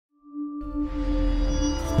Hi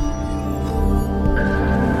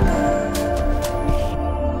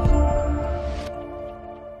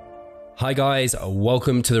guys,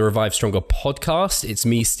 welcome to the Revive Stronger podcast. It's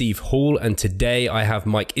me, Steve Hall, and today I have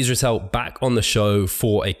Mike Israetel back on the show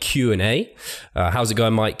for a Q&A. How's it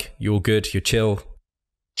going, Mike? You all good? You're chill?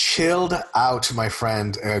 Chilled out, my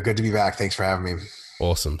friend. Good to be back. Thanks for having me.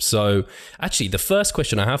 Awesome. So actually, the first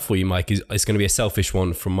question I have for you, Mike, is going to be a selfish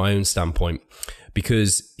one from my own standpoint,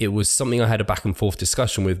 because it was something I had a back and forth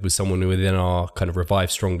discussion with someone within our kind of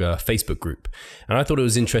Revive Stronger Facebook group. And I thought it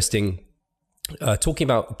was interesting talking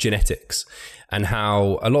about genetics and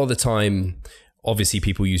how a lot of the time, obviously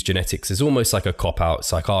people use genetics as almost like a cop-out.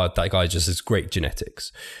 It's like, oh, that guy just has great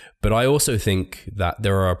genetics. But I also think that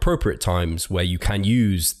there are appropriate times where you can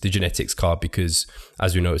use the genetics card because,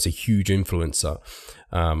 as we know, it's a huge influencer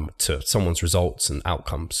to someone's results and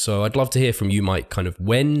outcomes. So I'd love to hear from you, Mike, kind of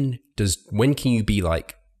when can you be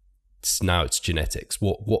like, now it's genetics?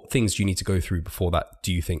 What things do you need to go through before that,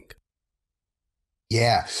 do you think?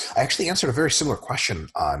 Yeah, I actually answered a very similar question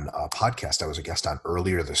on a podcast I was a guest on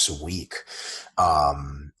earlier this week.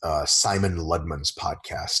 Simon Ludman's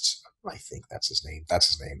podcast. I think that's his name.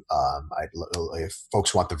 If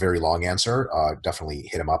folks want the very long answer, definitely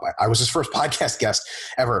hit him up. I was his first podcast guest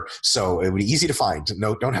ever, so it would be easy to find.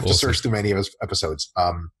 No, don't have to search through many of his episodes.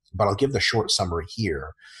 But I'll give the short summary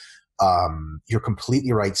here. You're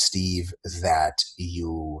completely right, Steve, that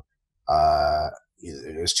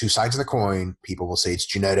there's two sides of the coin. People will say it's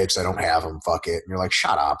genetics. I don't have them. Fuck it. And you're like,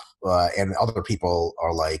 shut up. And other people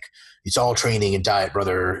are like, it's all training and diet,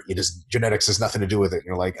 brother. Genetics has nothing to do with it. And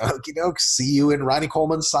you're like, okie doke, see you in Ronnie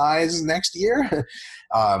Coleman's size next year.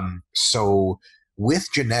 So with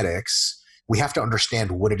genetics, we have to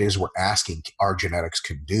understand what it is we're asking our genetics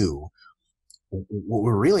can do. What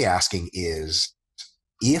we're really asking is,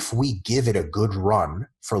 if we give it a good run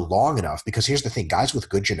for long enough, because here's the thing, guys with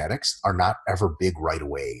good genetics are not ever big right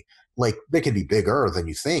away. Like, they can be bigger than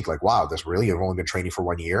you think. Like, wow, this really, you've only been training for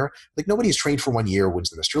 1 year. Like, nobody's trained for 1 year,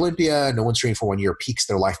 wins the Mr. Olympia. No one's trained for 1 year, peaks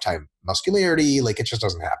their lifetime muscularity. Like, it just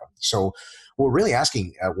doesn't happen. So what we're really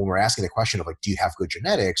asking when we're asking the question of like, do you have good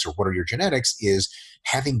genetics or what are your genetics, is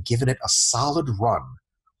having given it a solid run,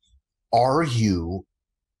 are you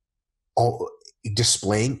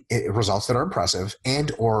displaying results that are impressive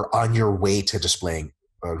and or on your way to displaying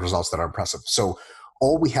results that are impressive. So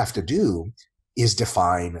all we have to do is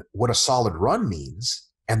define what a solid run means,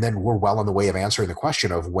 and then we're well on the way of answering the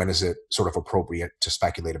question of when is it sort of appropriate to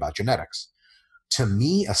speculate about genetics. To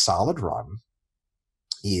me, a solid run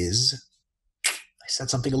is, I said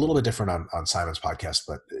something a little bit different on Simon's podcast,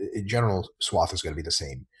 but in general swath is going to be the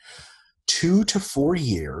same. 2 to 4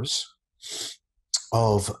 years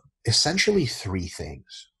of essentially 3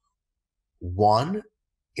 things. 1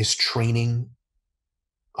 is training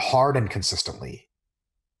hard and consistently.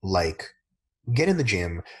 Like, get in the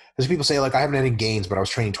gym. There's people say, like, I haven't had any gains, but I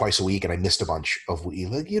was training twice a week and I missed a bunch of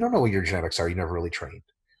weeks. Like, you don't know what your genetics are. You never really trained.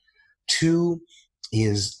 2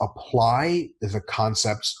 is apply the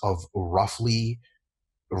concepts of roughly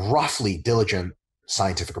diligent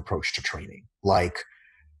scientific approach to training. Like,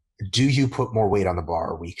 do you put more weight on the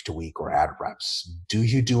bar week to week or add reps? Do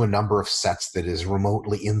you do a number of sets that is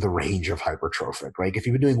remotely in the range of hypertrophic, right? If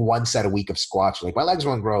you've been doing 1 set a week of squats, you're like, my legs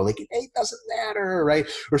won't grow, like, it doesn't matter, right?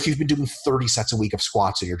 Or if you've been doing 30 sets a week of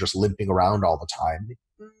squats and you're just limping around all the time,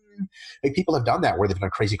 like, people have done that where they've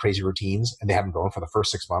done crazy routines and they haven't grown for the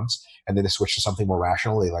first 6 months, and then they switch to something more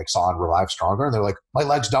rational. They like saw on Revive Stronger and they're like, my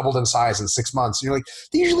legs doubled in size in 6 months. And you're like,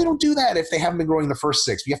 they usually don't do that if they haven't been growing the first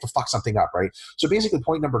 6. You have to fuck something up, right? So basically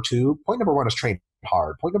point number 1 is train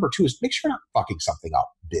hard. Point number 2 is make sure you're not fucking something up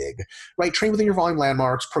big, right? Train within your volume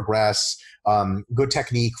landmarks, progress, good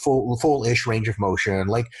technique, full-ish range of motion.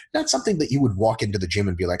 Like, not something that you would walk into the gym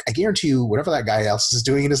and be like, I guarantee you whatever that guy else is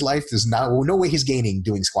doing in his life, there's no way he's gaining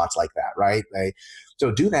doing squats like that, right?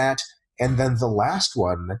 So do that. And then the last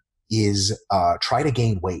one is try to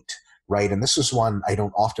gain weight, right? And this is one I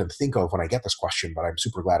don't often think of when I get this question, but I'm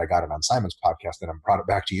super glad I got it on Simon's podcast and I'm brought it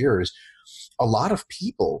back to yours. A lot of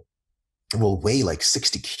people will weigh like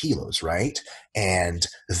 60 kilos, right? And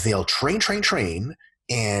they'll train,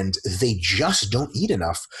 and they just don't eat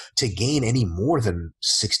enough to gain any more than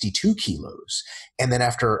 62 kilos. And then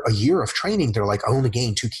after a year of training, they're like, I only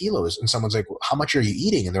gained 2 kilos. And someone's like, well, how much are you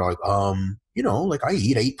eating? And they're like, like I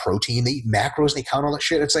eat protein, they eat macros, they count all that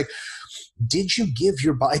shit. It's like, did you give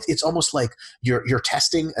your body, it's almost like you're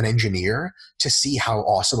testing an engineer to see how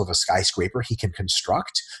awesome of a skyscraper he can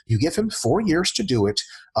construct. You give him 4 years to do it.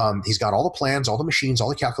 He's got all the plans, all the machines, all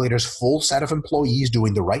the calculators, full set of employees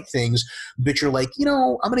doing the right things. But you're like,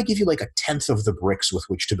 I'm going to give you like a tenth of the bricks with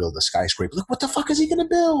which to build a skyscraper. Like, what the fuck is he going to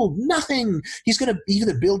build? Nothing. He's going to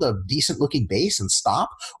either build a decent looking base and stop,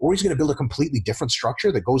 or he's going to build a completely different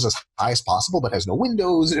structure that goes as high as possible but has no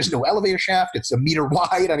windows. There's no elevator shaft. It's a meter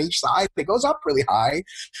wide on each side. It goes up really high.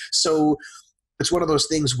 So it's one of those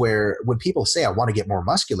things where when people say, I want to get more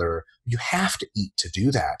muscular, you have to eat to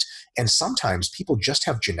do that. And sometimes people just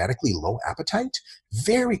have genetically low appetite,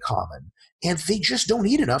 very common, and they just don't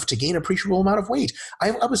eat enough to gain an appreciable amount of weight.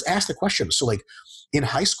 I was asked the question. So like in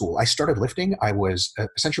high school, I started lifting. I was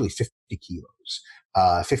essentially 50 kilos,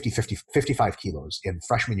 55 kilos in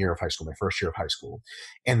freshman year of high school, my first year of high school.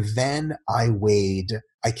 And then I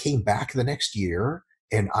came back the next year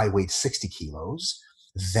and I weighed 60 kilos.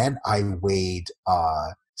 Then I weighed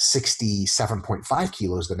 67.5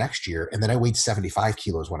 kilos the next year. And then I weighed 75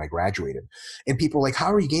 kilos when I graduated. And people were like,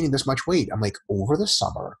 how are you gaining this much weight? I'm like, over the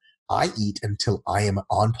summer, I eat until I am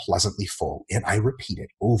unpleasantly full. And I repeat it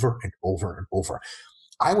over and over and over.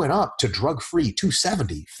 I went up to drug-free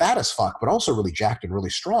 270, fat as fuck, but also really jacked and really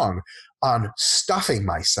strong on stuffing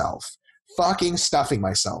myself. Fucking stuffing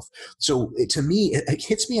myself. So to me, it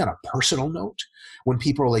hits me on a personal note when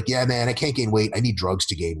people are like, yeah, man, I can't gain weight. I need drugs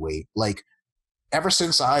to gain weight. Like, ever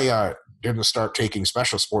since I didn't start taking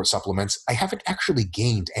special sports supplements, I haven't actually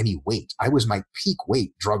gained any weight. I was my peak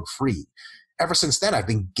weight drug-free. Ever since then, I've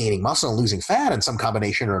been gaining muscle and losing fat in some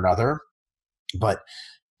combination or another. But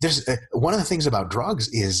there's one of the things about drugs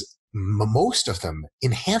is most of them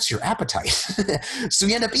enhance your appetite. So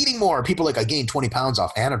you end up eating more. People are like, I gained 20 pounds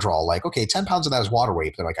off Anadrol. Like, okay, 10 pounds of that is water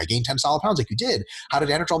weight. They're like, I gained 10 solid pounds. Like, you did. How did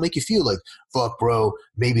Anadrol make you feel? Like, fuck, bro,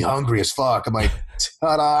 maybe hungry as fuck. I'm like,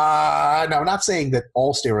 ta-da. No, I'm not saying that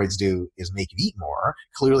all steroids do is make you eat more.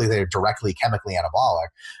 Clearly, they're directly chemically anabolic.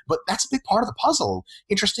 But that's a big part of the puzzle.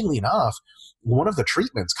 Interestingly enough, one of the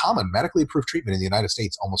treatments, common medically approved treatment in the United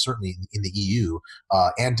States, almost certainly in the EU,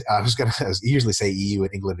 and I was going to usually say EU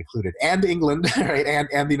and England included, and England, right,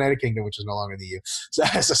 and the United Kingdom, which is no longer in the EU. So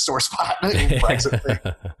that's a sore spot. Brexit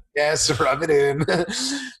thing. Yes, rub it in.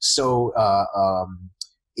 So a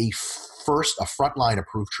frontline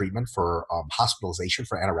approved treatment for hospitalization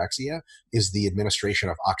for anorexia is the administration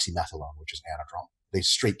of oxymethylone, which is Anadrol. They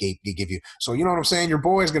straight give you. So you know what I'm saying? Your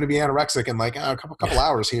boy is going to be anorexic in like a couple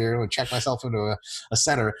hours here and check myself into a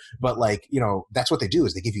center. But like, that's what they do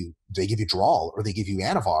is they give you Drawl or they give you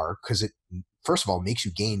Anavar because it, first of all, makes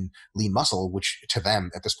you gain lean muscle, which to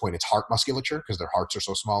them at this point, it's heart musculature because their hearts are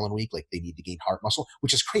so small and weak. Like they need to gain heart muscle,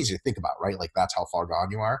 which is crazy to think about, right? Like that's how far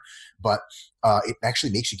gone you are. But it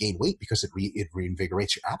actually makes you gain weight because it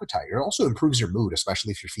reinvigorates your appetite. It also improves your mood,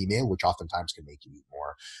 especially if you're female, which oftentimes can make you eat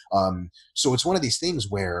more. So it's one of these things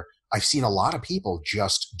where I've seen a lot of people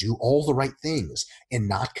just do all the right things and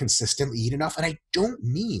not consistently eat enough. And I don't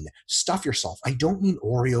mean stuff yourself. I don't mean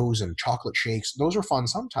Oreos and chocolate shakes. Those are fun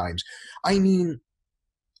sometimes. I mean,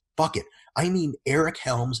 fuck it. I mean Eric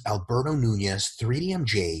Helms, Alberto Nunez,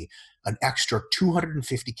 3DMJ, an extra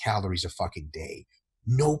 250 calories a fucking day.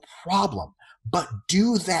 No problem. But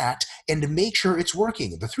do that and to make sure it's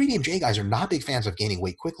working. The 3DMJ guys are not big fans of gaining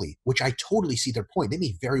weight quickly, which I totally see their point. They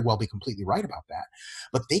may very well be completely right about that.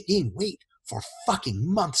 But they gain weight for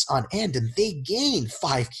fucking months on end and they gain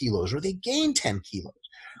 5 kilos or they gain 10 kilos.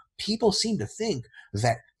 People seem to think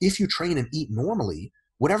that if you train and eat normally,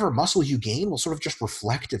 whatever muscle you gain will sort of just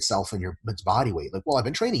reflect itself in its body weight. Like, well, I've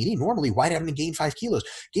been training, eating normally. Why haven't I gained 5 kilos?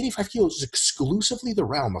 Gaining 5 kilos is exclusively the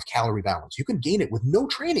realm of calorie balance. You can gain it with no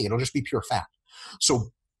training. It'll just be pure fat.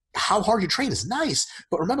 So how hard you train is nice.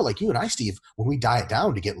 But remember, like you and I, Steve, when we diet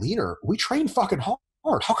down to get leaner, we train fucking hard.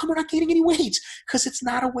 How come we're not gaining any weight? Because it's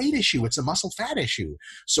not a weight issue. It's a muscle fat issue.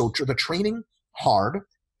 So the training hard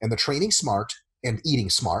and the training smart and eating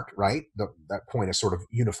smart, right? That point is sort of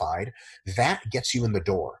unified. That gets you in the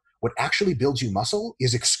door. What actually builds you muscle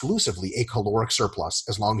is exclusively a caloric surplus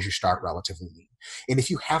as long as you start relatively lean. And if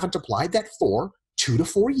you haven't applied that for 2 to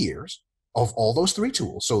 4 years of all those 3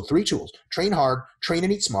 tools, so 3 tools, train hard, train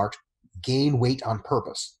and eat smart, gain weight on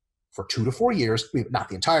purpose for 2 to 4 years, not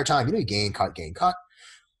the entire time, you gain, cut.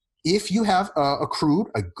 If you have accrued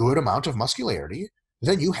a good amount of muscularity,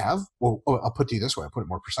 then you have, well, I'll put it to you this way, I'll put it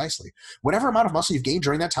more precisely. Whatever amount of muscle you've gained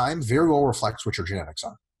during that time very well reflects what your genetics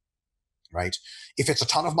are, right? If it's a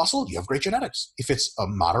ton of muscle, you have great genetics. If it's a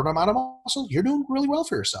moderate amount of muscle, you're doing really well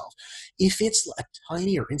for yourself. If it's a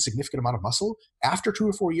tiny or insignificant amount of muscle, after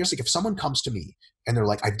 2 to 4 years, like if someone comes to me and they're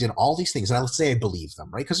like, I did all these things, and let's say I believe them,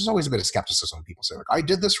 right? Because there's always a bit of skepticism when people say, like, I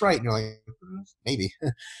did this right. And you're like, maybe.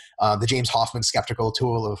 The James Hoffman skeptical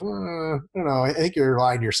tool of, I don't know, I think you're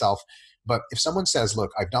lying to yourself. But if someone says,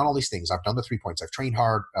 look, I've done all these things, I've done the 3 points, I've trained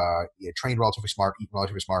hard, trained relatively smart, eaten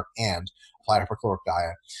relatively smart, and applied a hypercaloric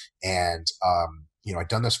diet, and I've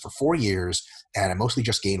done this for 4 years, and I mostly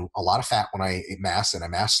just gain a lot of fat when I mass, and I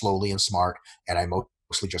mass slowly and smart, and I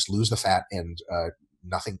mostly just lose the fat, and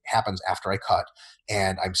nothing happens after I cut.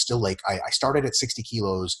 And I'm still like, I started at 60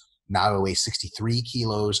 kilos. Now I weigh 63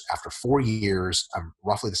 kilos. After 4 years, I'm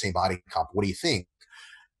roughly the same body comp. What do you think?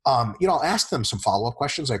 I'll ask them some follow-up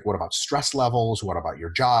questions like, what about stress levels? What about your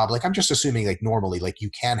job? Like, I'm just assuming, like, normally, like, you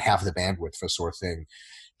can have the bandwidth for this sort of thing.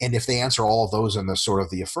 And if they answer all of those in the sort of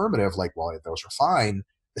the affirmative, like, well, those are fine.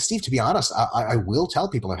 Steve, to be honest, I will tell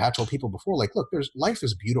people, I've had told people before, like, look, life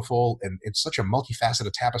is beautiful and it's such a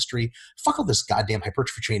multifaceted tapestry. Fuck all this goddamn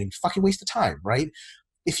hypertrophy training, fucking waste of time, right?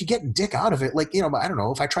 If you get dick out of it, like, I don't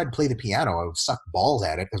know, if I tried to play the piano, I would suck balls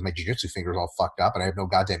at it because my jiu-jitsu fingers all fucked up and I have no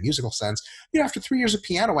goddamn musical sense. After 3 years of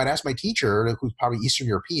piano, I'd ask my teacher, who's probably Eastern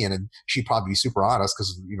European, and she'd probably be super honest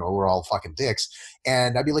because, we're all fucking dicks.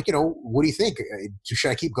 And I'd be like, what do you think?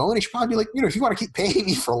 Should I keep going? And she'd probably be like, if you want to keep paying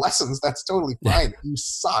me for lessons, that's totally fine. You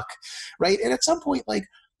suck, right? And at some point, like,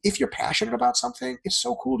 if you're passionate about something, it's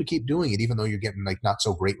so cool to keep doing it, even though you're getting like not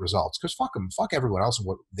so great results. Because fuck them, fuck everyone else and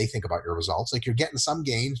what they think about your results. Like, you're getting some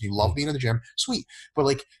gains, you love being in the gym, sweet. But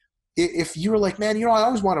like, if you're like, man, I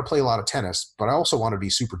always want to play a lot of tennis, but I also want to be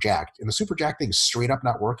super jacked, and the super jacked thing is straight up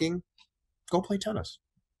not working, go play tennis.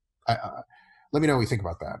 Let me know what you think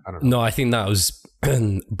about that. I don't know. No, I think that was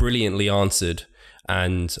brilliantly answered,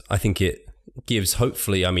 and I think it gives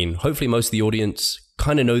hopefully most of the audience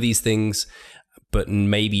kind of know these things, but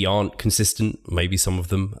maybe aren't consistent, maybe some of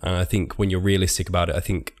them. And I think when you're realistic about it, I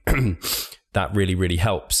think that really, really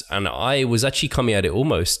helps. And I was actually coming at it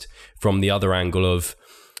almost from the other angle of,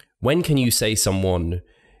 when can you say someone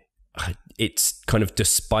it's kind of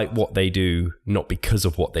despite what they do, not because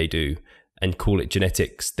of what they do, and call it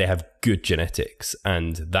genetics? They have good genetics,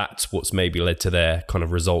 and that's what's maybe led to their kind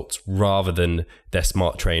of results rather than their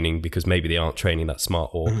smart training, because maybe they aren't training that smart.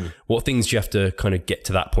 Or what things do you have to kind of get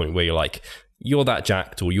to that point where you're like, you're that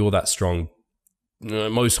jacked or you're that strong,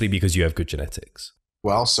 mostly because you have good genetics?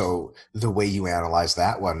 Well, so the way you analyze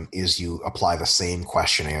that one is you apply the same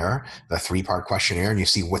questionnaire, the 3-part questionnaire, and you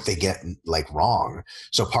see what they get like wrong.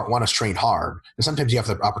 So part 1 is train hard. And sometimes you have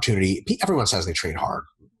the opportunity, everyone says they train hard.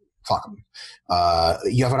 Fuck them.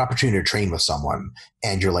 You have an opportunity to train with someone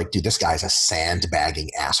and you're like, dude, this guy's a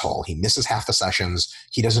sandbagging asshole. He misses half the sessions.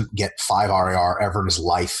 He doesn't get 5 RIR ever in his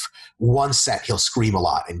life. One set, he'll scream a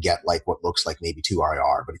lot and get like what looks like maybe 2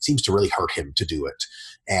 RIR, but it seems to really hurt him to do it.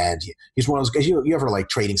 And he's one of those guys, you ever like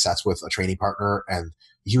trading sets with a training partner and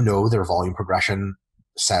their volume progression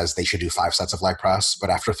says they should do 5 sets of leg press,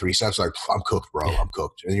 but after 3 sets, like, I'm cooked, bro, I'm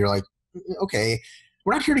cooked. And you're like, okay,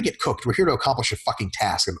 we're not here to get cooked. We're here to accomplish a fucking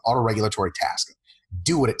task, an auto-regulatory task.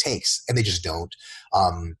 Do what it takes. And they just don't.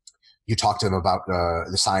 You talk to them about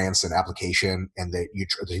the science and application, and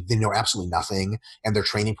they know absolutely nothing. And their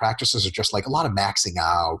training practices are just like a lot of maxing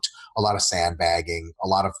out, a lot of sandbagging, a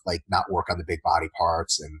lot of like not work on the big body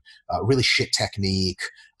parts, and really shit technique.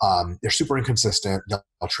 They're super inconsistent. They'll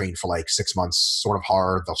train for like 6 months sort of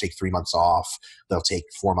hard. They'll take 3 months off. They'll take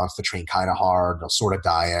 4 months to train kind of hard. They'll sort of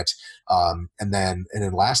diet. And then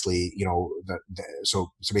lastly,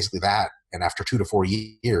 so basically that, and after 2 to 4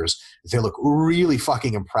 years, they look really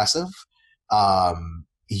fucking impressive.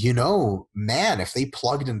 Man, if they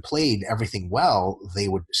plugged and played everything well, they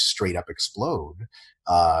would straight up explode.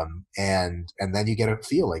 And then you get a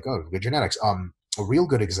feel like, oh, good genetics. A real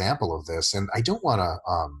good example of this, and I don't want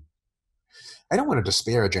to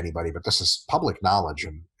disparage anybody, but this is public knowledge,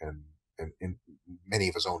 and in many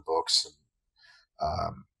of his own books,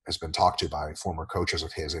 and has been talked to by former coaches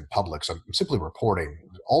of his in public. So I'm simply reporting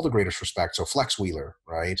all the greatest respect. So Flex Wheeler,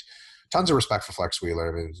 right? Tons of respect for Flex Wheeler.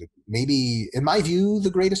 I mean, maybe, in my view, the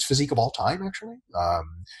greatest physique of all time, actually.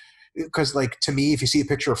 Because, like, to me, if you see a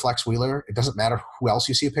picture of Flex Wheeler, it doesn't matter who else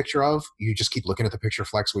you see a picture of. You just keep looking at the picture of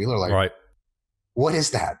Flex Wheeler, like, right. What is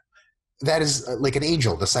that? That is like an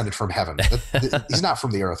angel descended from heaven. He's not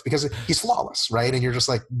from the earth because he's flawless, right? And you're just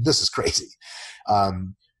like, this is crazy.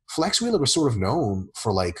 Flex Wheeler was sort of known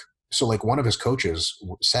for one of his coaches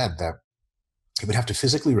said that he would have to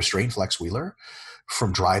physically restrain Flex Wheeler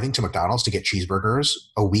from driving to McDonald's to get cheeseburgers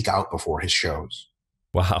a week out before his shows.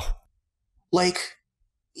 Wow. Like,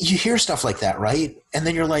 you hear stuff like that, right? And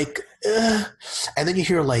then you're like, ugh. And then you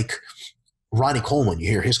hear like Ronnie Coleman, you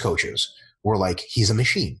hear his coaches were like, he's a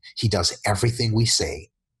machine. He does everything we say.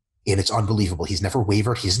 And it's unbelievable. He's never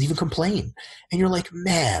wavered. He doesn't even complain. And you're like,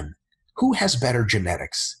 man, who has better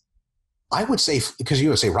genetics? I would say, because you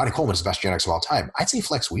would say Ronnie Coleman is the best genetics of all time. I'd say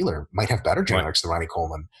Flex Wheeler might have better genetics than Ronnie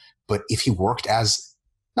Coleman. But if he worked as,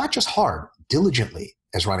 not just hard, diligently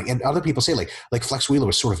as Ronnie, and other people say like Flex Wheeler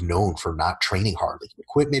was sort of known for not training hard. Like he would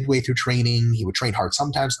quit midway through training. He would train hard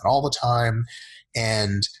sometimes, not all the time.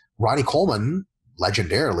 And Ronnie Coleman,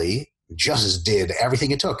 legendarily, just did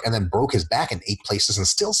everything it took and then broke his back in 8 places and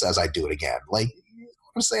still says, I'd do it again. Like, you know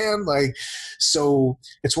what I'm saying? Like, so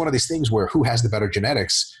it's one of these things where who has the better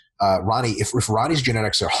genetics? Ronnie, if Ronnie's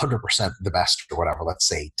genetics are 100% the best or whatever, let's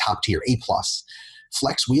say top tier, A+,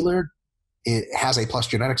 Flex Wheeler, it has A+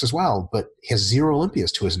 genetics as well, but has 0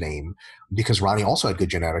 Olympias to his name because Ronnie also had good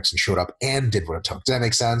genetics and showed up and did what it took. Does that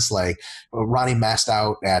make sense? Like Ronnie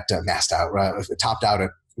topped out at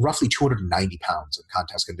roughly 290 pounds in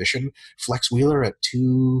contest condition. Flex Wheeler at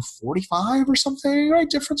 245 or something, right?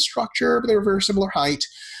 Different structure, but they were very similar height.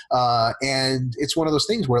 And it's one of those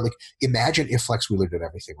things where, like, imagine if Flex Wheeler did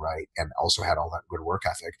everything right and also had all that good work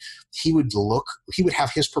ethic. He would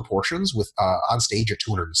have his proportions with on stage at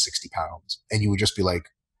 260 pounds. And you would just be like,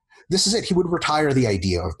 this is it. He would retire the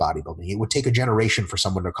idea of bodybuilding. It would take a generation for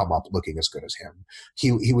someone to come up looking as good as him.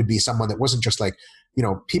 He would be someone that wasn't just like, you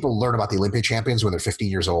know, people learn about the Olympic champions when they're 15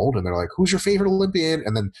 years old and they're like, who's your favorite Olympian?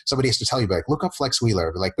 And then somebody has to tell you, like, look up Flex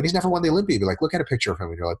Wheeler. Be like, but he's never won the Olympia. Be like, look at a picture of him.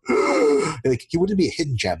 And you're like, he wouldn't be a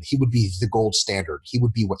hidden gem. He would be the gold standard. He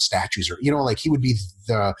would be what statues are, you know, like he would be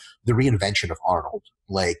the reinvention of Arnold.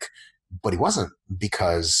 Like, but he wasn't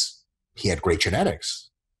because he had great genetics.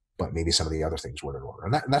 But maybe some of the other things weren't in order.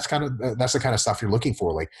 And that's the kind of stuff you're looking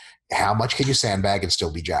for. Like, how much can you sandbag and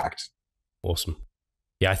still be jacked? Awesome.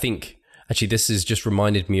 Yeah, I think actually this has just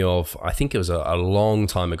reminded me of, I think it was a long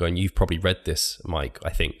time ago, and you've probably read this, Mike,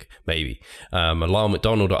 I think, maybe. A Lyle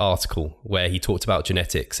McDonald article where he talked about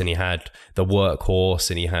genetics and he had the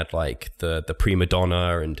workhorse and he had like the prima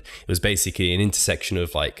donna, and it was basically an intersection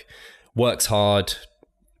of like works hard,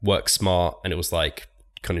 works smart, and it was like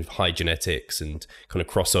kind of high genetics and kind of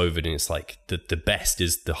crossover, and it's like the best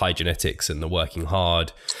is the high genetics and the working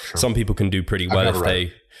hard. Sure. Some people can do pretty well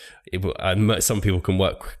some people can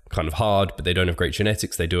work kind of hard, but they don't have great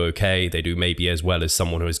genetics. They do okay. They do maybe as well as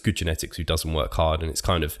someone who has good genetics who doesn't work hard, and it's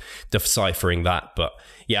kind of deciphering that. But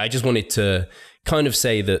yeah, I just wanted to kind of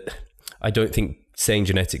say that I don't think saying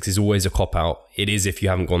genetics is always a cop-out. It is if you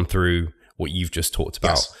haven't gone through what you've just talked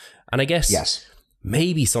about. Yes. And I guess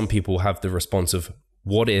maybe some people have the response of,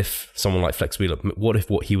 what if someone like Flex Wheeler, what if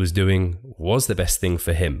what he was doing was the best thing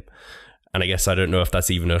for him? And I guess I don't know if that's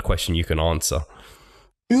even a question you can answer.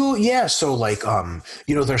 Yeah, so like,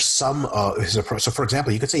 you know, there's some, so for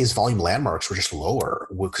example, you could say his volume landmarks were just lower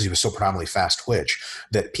because he was so predominantly fast twitch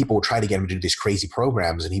that people would try to get him to do these crazy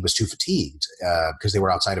programs and he was too fatigued because they were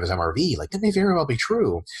outside of his MRV. Like, that may very well be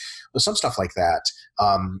true. But some stuff like that,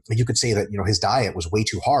 you could say that, you know, his diet was way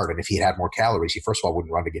too hard. And if he had more calories, he first of all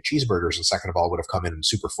wouldn't run to get cheeseburgers. And second of all, would have come in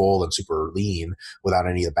super full and super lean without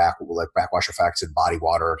any of the backwash effects and body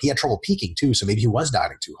water. He had trouble peaking too. So maybe he was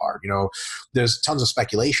dieting too hard. You know, there's tons of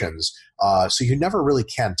speculations. So you never really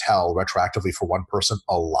can tell retroactively for one person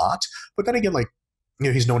a lot. But then again, like, you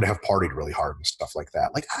know, he's known to have partied really hard and stuff like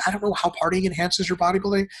that. Like, I don't know how partying enhances your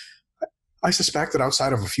bodybuilding. I suspect that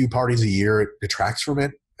outside of a few parties a year, it detracts from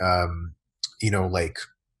it. You know, like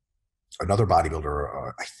another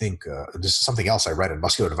bodybuilder, I think this is something else I read in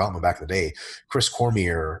Muscular Development back in the day. Chris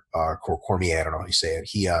Cormier, Cormier, I don't know how you say it.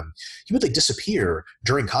 He would like disappear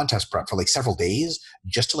during contest prep for like several days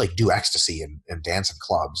just to like do ecstasy and dance in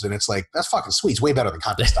clubs, and it's like, that's fucking sweet. It's way better than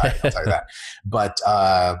contest diet, I'll tell you that. But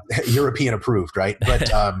European approved, right? But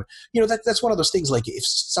you know, that's one of those things. Like, if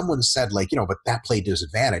someone said like, you know, but that played to his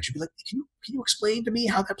advantage, you'd be like, can you explain to me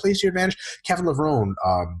how that plays to your advantage? Kevin Levrone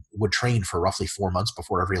would train for roughly 4 months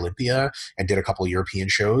before every Olympia and did a couple of European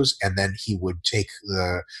shows, and then he would take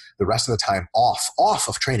the rest of the time off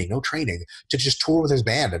of training, no training, to just tour with his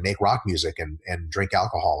band and make rock music and drink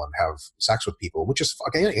alcohol and have sex with people, which is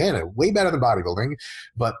again way better than bodybuilding.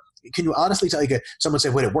 But can you honestly tell, like, someone say,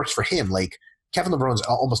 wait, it works for him? Like, Kevin Levrone's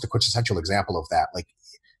almost a quintessential example of that. Like,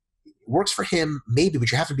 works for him, maybe,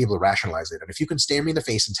 but you have to be able to rationalize it. And if you can stare me in the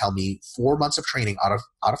face and tell me 4 months of training out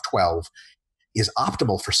of 12 is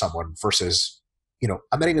optimal for someone versus, you know,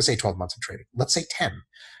 I'm not even going to say 12 months of training. Let's say 10,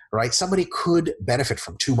 right? Somebody could benefit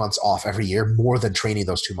from 2 months off every year more than training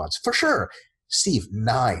those 2 months. For sure. Steve,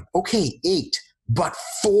 9. Okay, 8. But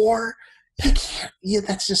 4? you can't, yeah,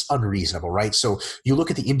 that's just unreasonable, right? So you look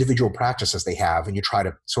at the individual practices they have and you try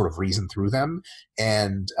to sort of reason through them.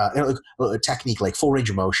 And like, a technique like full range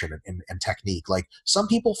of motion and technique, like some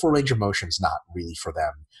people full range of motion is not really for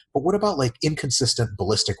them. But what about like inconsistent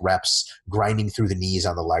ballistic reps, grinding through the knees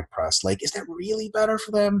on the leg press? Like, is that really better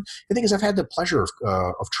for them? The thing is, I've had the pleasure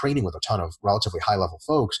of training with a ton of relatively high level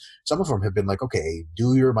folks. Some of them have been like, okay,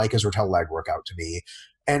 do your Mike Israetel leg workout to me.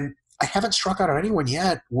 And I haven't struck out on anyone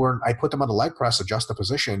yet where I put them on the leg press, adjust the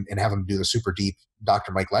position, and have them do the super deep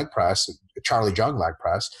Dr. Mike leg press, Charlie Jung leg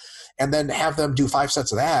press, and then have them do 5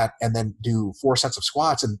 sets of that and then do 4 sets of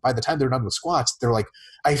squats. And by the time they're done with squats, they're like,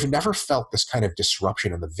 I've never felt this kind of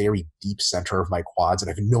disruption in the very deep center of my quads, and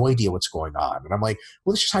I have no idea what's going on. And I'm like,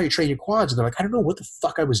 well, this is how you train your quads. And they're like, I don't know what the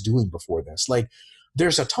fuck I was doing before this. Like,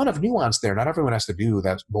 there's a ton of nuance there. Not everyone has to do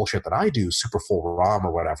that bullshit that I do, super full ROM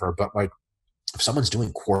or whatever, but like, if someone's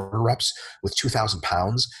doing quarter reps with 2,000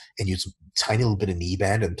 pounds and use a tiny little bit of knee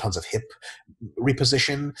bend and tons of hip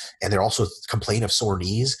reposition, and they're also complain of sore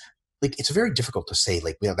knees, like it's very difficult to say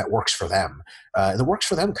like, yeah, that works for them. The works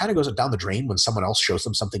for them kind of goes down the drain when someone else shows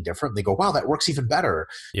them something different. They go, wow, that works even better.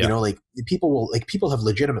 Yeah. You know, like people have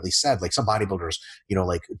legitimately said, like some bodybuilders, you know,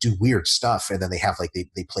 like do weird stuff, and then they have like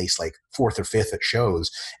they place like 4th or 5th at shows,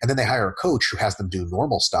 and then they hire a coach who has them do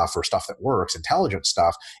normal stuff or stuff that works, intelligent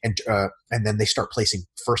stuff, and then they start placing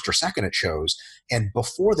 1st or 2nd at shows. And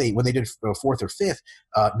when they did 4th or 5th,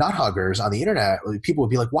 not huggers on the internet, people would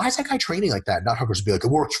be like, why is that guy training like that? Not huggers would be like, it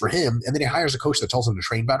works for him. And then he hires a coach that tells him to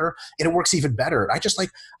train better, and it works even better. And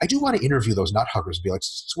I do want to interview those nut huggers and be like,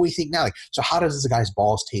 so what do you think now? Like, so how does the guy's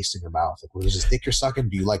balls taste in your mouth? Like, what is this dick you're sucking?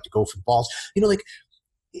 Do you like to go for balls? You know, like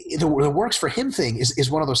the works for him thing is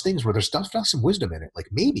one of those things where there's some wisdom in it. Like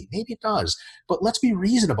maybe it does, but let's be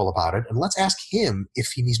reasonable about it. And let's ask him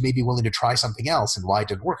if he's maybe willing to try something else and why it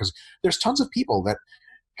didn't work. Because there's tons of people that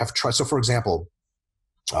have tried. So for example,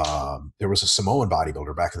 there was a Samoan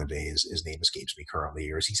bodybuilder back in the day. His name escapes me currently.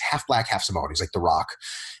 He's half black, half Samoan. He's like The Rock.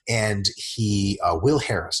 And he, Will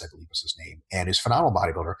Harris, I believe was his name, and his phenomenal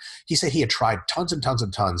bodybuilder. He said he had tried tons and tons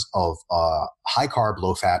and tons of high carb,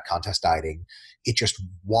 low fat contest dieting. It just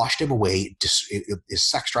washed him away. His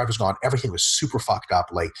sex drive was gone. Everything was super fucked up.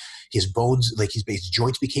 Like his bones, like his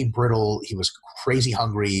joints became brittle. He was crazy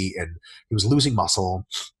hungry and he was losing muscle.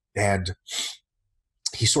 And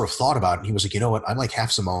he sort of thought about it, and he was like, you know what? I'm like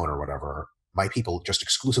half Samoan or whatever. My people just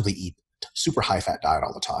exclusively eat super high fat diet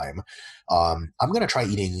all the time. I'm going to try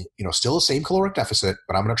eating, still the same caloric deficit,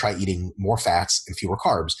 but I'm going to try eating more fats and fewer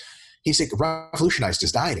carbs. He's like revolutionized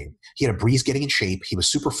his dieting. He had a breeze getting in shape. He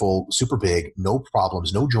was super full, super big, no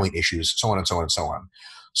problems, no joint issues, so on and so on and so on.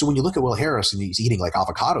 So when you look at Will Harris and he's eating like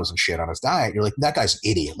avocados and shit on his diet, you're like, that guy's an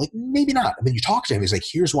idiot. Like, maybe not. And then you talk to him, he's like,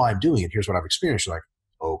 here's why I'm doing it. Here's what I've experienced. You're like,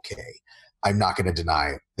 okay, I'm not going to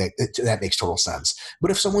deny that. That makes total sense. But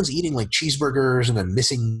if someone's eating like cheeseburgers and then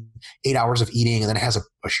missing 8 hours of eating and then has a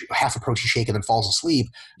half a protein shake and then falls asleep,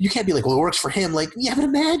 you can't be like, well, it works for him. Like, yeah, but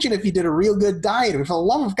imagine if he did a real good diet. And for the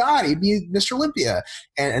love of God, he'd be Mr. Olympia.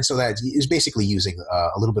 And so that is basically using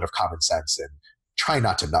a little bit of common sense and try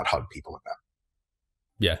not to nut hug people in that.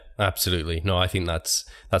 Yeah, absolutely. No, I think that's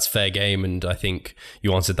fair game, and I think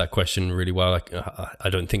you answered that question really well.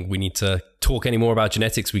 I don't think we need to talk any more about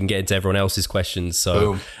genetics. We can get into everyone else's questions.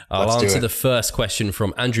 So I'll answer the first question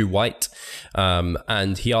from Andrew White,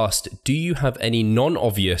 and he asked, do you have any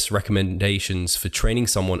non-obvious recommendations for training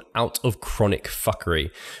someone out of chronic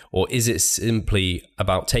fuckery, or is it simply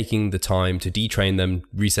about taking the time to detrain them,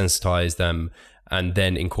 resensitize them, and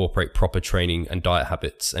then incorporate proper training and diet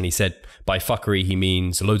habits? And he said by fuckery, he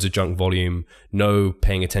means loads of junk volume, no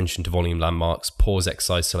paying attention to volume landmarks, poor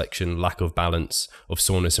exercise selection, lack of balance of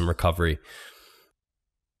soreness and recovery.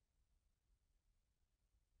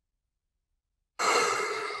 A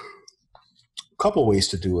couple ways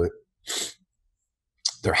to do it.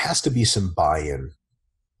 There has to be some buy-in.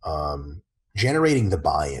 Generating the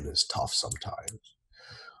buy-in is tough sometimes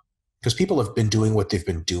because people have been doing what they've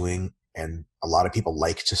been doing, and a lot of people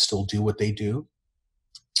like to still do what they do.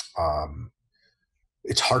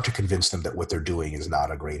 It's hard to convince them that what they're doing is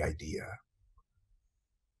not a great idea.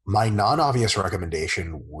 My non-obvious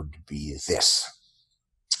recommendation would be this.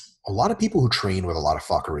 A lot of people who train with a lot of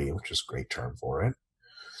fuckery, which is a great term for it,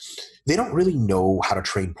 they don't really know how to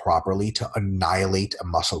train properly to annihilate a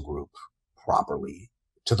muscle group properly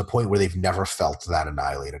to the point where they've never felt that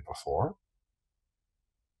annihilated before.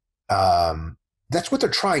 That's what they're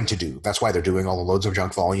trying to do. That's why they're doing all the loads of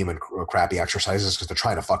junk volume and crappy exercises, because they're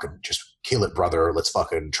trying to fucking just kill it, brother. Let's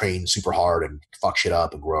fucking train super hard and fuck shit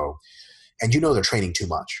up and grow. And they're training too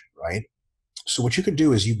much, right? So what you can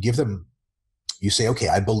do is you say, okay,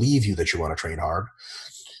 I believe you that you want to train hard.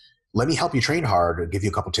 let me help you train hard and give you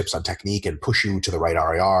a couple tips on technique and push you to the right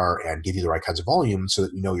RIR and give you the right kinds of volume so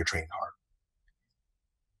that you know you're training hard.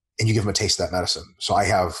 And you give them a taste of that medicine. So I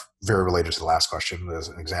have, very related to the last question as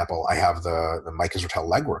an example, I have the Mike Israetel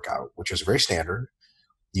leg workout, which is very standard.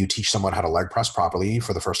 You teach someone how to leg press properly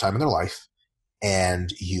for the first time in their life,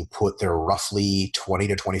 and you put their roughly 20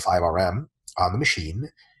 to 25 RM on the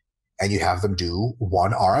machine, and you have them do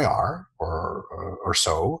one RIR or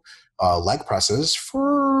so leg presses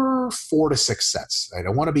for 4 to 6 sets. I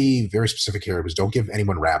don't want to be very specific here, because don't give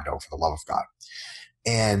anyone rhabdo, for the love of God.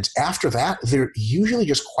 And after that, they're usually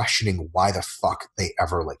just questioning why the fuck they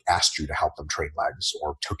ever like asked you to help them train legs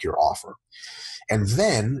or took your offer. And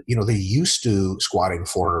then, you know, they're used to squatting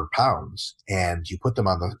 400 pounds, and you put them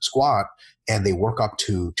on the squat and they work up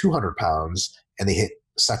to 200 pounds and they hit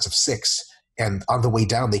sets of 6. And on the way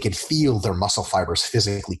down, they can feel their muscle fibers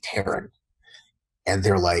physically tearing. And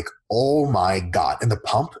they're like, oh my God. And the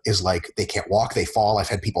pump is like, they can't walk, they fall. I've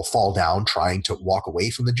had people fall down trying to walk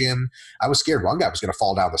away from the gym. I was scared one guy was going to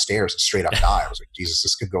fall down the stairs and straight up die. I was like, Jesus,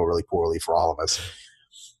 this could go really poorly for all of us.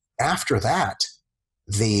 After that,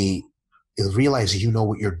 they realize you know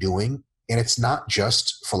what you're doing. And it's not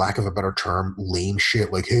just, for lack of a better term, lame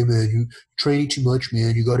shit like, hey man, you're training too much,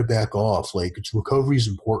 man. You got to back off. Like, recovery is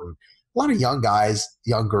important. A lot of young guys,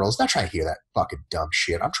 young girls, not trying to hear that fucking dumb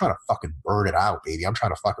shit. I'm trying to fucking burn it out, baby. I'm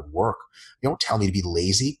trying to fucking work. You don't tell me to be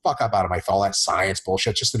lazy. Fuck up out of my face. All that science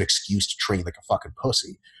bullshit, just an excuse to train like a fucking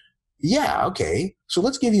pussy. Yeah, okay. So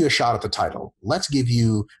let's give you a shot at the title. Let's give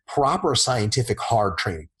you proper scientific hard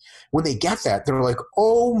training. When they get that, they're like,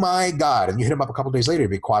 oh my God. And you hit them up a couple of days later,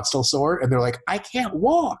 your quad's still sore. And they're like, I can't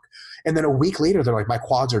walk. And then a week later, they're like, my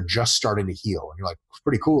quads are just starting to heal. And you're like,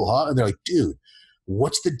 pretty cool, huh? And they're like, dude,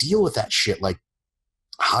 what's the deal with that shit? Like,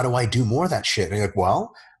 how do I do more of that shit? And you're like,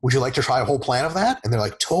 well, would you like to try a whole plan of that? And they're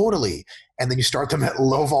like, totally. And then you start them at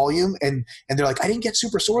low volume, and they're like, I didn't get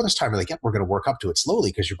super sore this time. They're like, yeah, we're going to work up to it slowly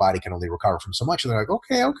because your body can only recover from so much. And they're like,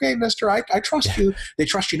 okay, mister, I trust you. They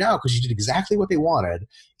trust you now because you did exactly what they wanted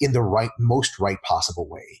in the most right possible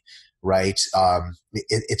way. Right.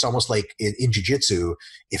 It's almost like in jiu-jitsu,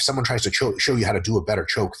 if someone tries to show you how to do a better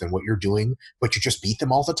choke than what you're doing, but you just beat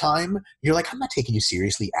them all the time, you're like, I'm not taking you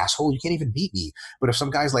seriously, asshole. You can't even beat me. But if some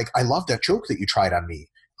guy's like, I love that choke that you tried on me.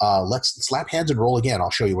 Let's slap hands and roll again. I'll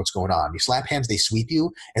show you what's going on. You slap hands, they sweep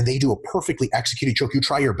you, and they do a perfectly executed choke. You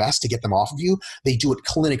try your best to get them off of you. They do it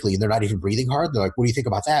clinically, and they're not even breathing hard. They're like, what do you think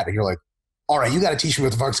about that? And you're like, all right, you got to teach me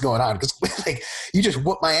what the fuck's going on, because like, you just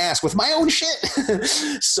whoop my ass with my own shit.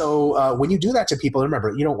 So when you do that to people,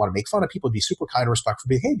 remember, you don't want to make fun of people. Be super kind and respectful.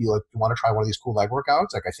 Be, hey, do you want to try one of these cool leg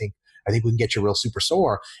workouts? Like, I think we can get you real super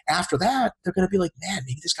sore. After that, they're going to be like, man,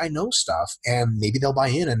 maybe this guy knows stuff, and maybe they'll buy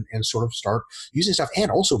in and sort of start using stuff.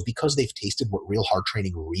 And also, because they've tasted what real hard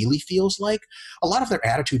training really feels like, a lot of their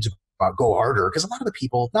attitudes about go harder, because a lot of the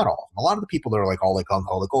people, not all of them, a lot of the people that are like all like gung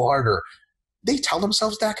ho, like go harder, they tell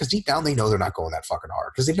themselves that because deep down they know they're not going that fucking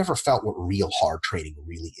hard, because they've never felt what real hard training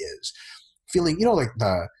really is. Feeling, you know, like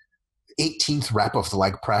the 18th rep of the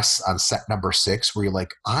leg press on set number 6, where you're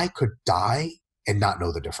like, I could die and not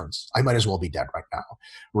know the difference. I might as well be dead right now,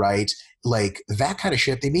 right? Like that kind of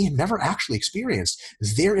shit they may have never actually experienced.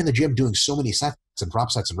 They're in the gym doing so many sets and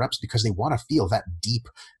drop sets and reps because they want to feel that deep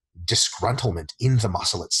disgruntlement in the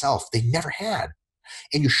muscle itself they never had.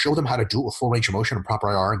 And you show them how to do it with full range of motion and proper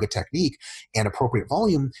IR and good technique and appropriate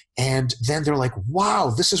volume. And then they're like, wow,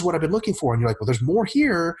 this is what I've been looking for. And you're like, well, there's more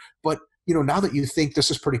here, but you know, now that you think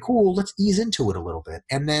this is pretty cool, let's ease into it a little bit.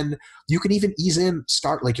 And then you can even ease in,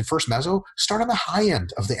 start like your first meso, start on the high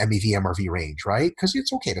end of the MEV, MRV range, right? Because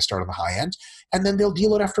it's okay to start on the high end. And then they'll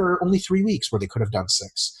deal it after only 3 weeks where they could have done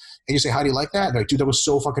 6. And you say, how do you like that? And they're like, dude, that was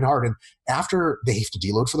so fucking hard. And after they have to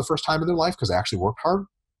deload for the first time in their life because they actually worked hard,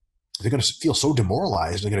 they're going to feel so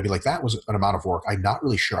demoralized. They're going to be like, that was an amount of work I'm not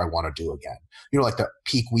really sure I want to do again. You know, like the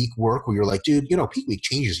peak week work where you're like, dude, you know, peak week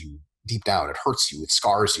changes you deep down. It hurts you. It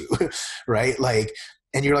scars you, right? Like,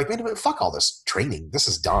 and you're like, man, fuck all this training. This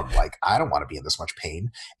is dumb. Like, I don't want to be in this much pain.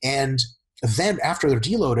 And then after they're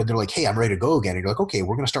deloaded, they're like, hey, I'm ready to go again. And you're like, okay,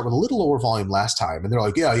 we're going to start with a little lower volume last time. And they're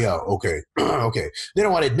like, yeah, okay, okay. They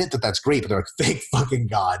don't want to admit that that's great, but they're like, thank fucking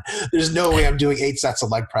God. There's no way I'm doing 8 sets of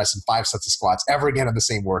leg press and 5 sets of squats ever again in the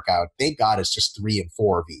same workout. Thank God it's just 3 and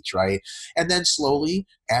 4 of each, right? And then slowly,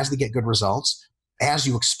 as they get good results, as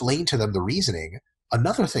you explain to them the reasoning,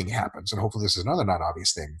 another thing happens. And hopefully this is another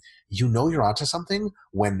non-obvious thing. You know you're onto something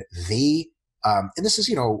when they and this is,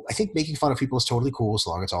 you know, I think making fun of people is totally cool as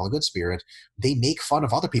long as it's all in good spirit. They make fun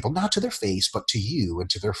of other people, not to their face, but to you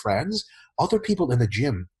and to their friends, other people in the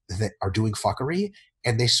gym that are doing fuckery.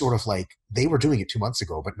 and they sort of like, they were doing it 2 months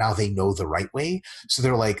ago, but now they know the right way. So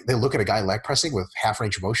they're like, they look at a guy leg pressing with half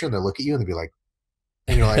range of motion, they look at you and they'll be like,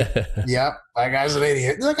 and you're like, yeah, that guy's an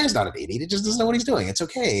idiot. No, that guy's not an idiot. He just doesn't know what he's doing. It's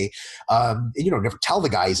okay. And, never tell the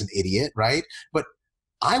guy he's an idiot, right? But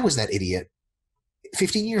I was that idiot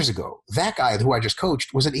 15 years ago. That guy who I just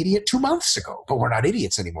coached was an idiot 2 months ago, but we're not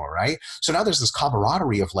idiots anymore, right? So now there's this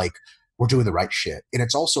camaraderie of like, we're doing the right shit. And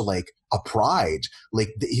it's also like a pride. Like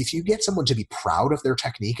if you get someone to be proud of their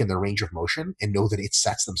technique and their range of motion and know that it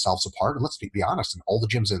sets themselves apart, and let's be honest, in all the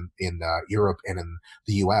gyms in Europe and in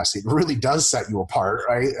the US, it really does set you apart,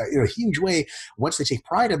 right? In a huge way. Once they take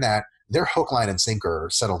pride in that, their hook, line, and sinker are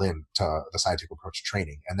settled in to the scientific approach to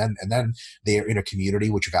training. And then they're in a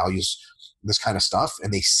community which values this kind of stuff,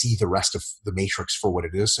 and they see the rest of the matrix for what it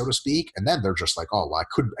is, so to speak. And then they're just like, oh, well,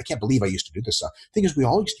 I can't believe I used to do this stuff. The thing is, we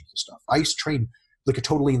all used to do this stuff. I used to train like a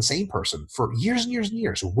totally insane person for years and years and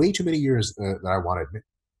years, way too many years that I want to admit.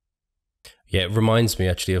 Yeah, it reminds me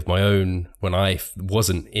actually of my own, when I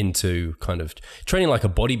wasn't into kind of training like a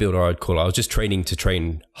bodybuilder, I'd call it. I was just training to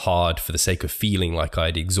train hard for the sake of feeling like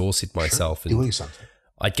I'd exhausted myself. Sure, doing something.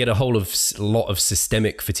 I'd get a lot of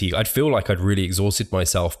systemic fatigue. I'd feel like I'd really exhausted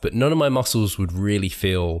myself, but none of my muscles would really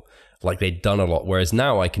feel like they'd done a lot. Whereas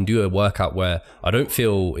now I can do a workout where I don't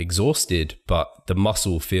feel exhausted, but the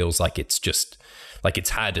muscle feels like it's just like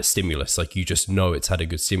it's had a stimulus. Like you just know it's had a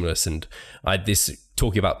good stimulus. And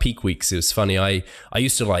talking about peak weeks, it was funny. I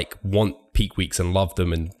used to like want peak weeks and love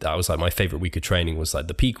them. And that was like my favorite week of training was like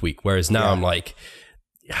the peak week. Whereas now I'm like,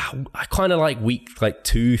 I kind of like week like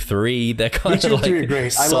 2, 3. They're kind of like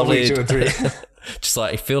great. Solid. I love week 2 and 3. Just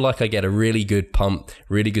like I feel like I get a really good pump,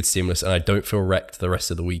 really good stimulus, and I don't feel wrecked the rest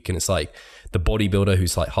of the week. And it's like the bodybuilder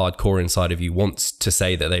who's like hardcore inside of you wants to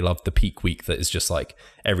say that they love the peak week. That is just like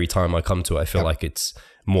every time I come to it, I feel like it's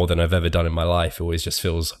more than I've ever done in my life. It always just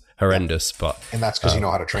feels horrendous. But and that's because you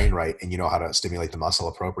know how to train right, and you know how to stimulate the muscle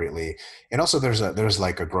appropriately. And also there's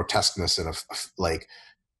like a grotesqueness and like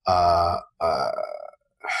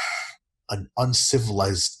an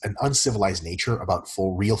uncivilized nature about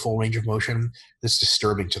real full range of motion that's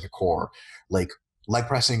disturbing to the core. Like leg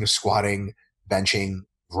pressing, squatting, benching,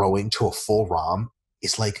 rowing to a full ROM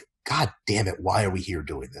is like, God damn it, why are we here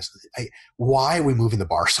doing this? Why are we moving the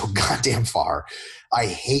bar so goddamn far? I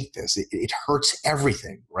hate this. It hurts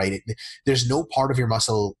everything, right? There's no part of your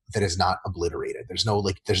muscle that is not obliterated. There's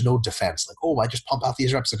no defense. Like, oh, I just pump out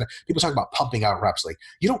these reps. People talk about pumping out reps. Like,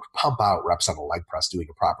 you don't pump out reps on a leg press doing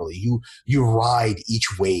it properly. You ride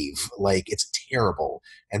each wave. Like, it's terrible.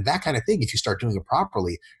 And that kind of thing, if you start doing it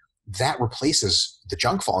properly, that replaces the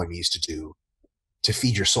junk volume you used to do to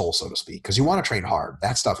feed your soul, so to speak, because you want to train hard.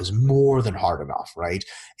 That stuff is more than hard enough, right?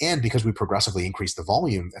 And because we progressively increase the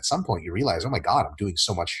volume, at some point you realize, oh my God, I'm doing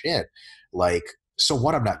so much shit. Like, so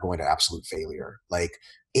what? I'm not going to absolute failure. Like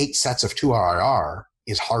 8 sets of 2 RIR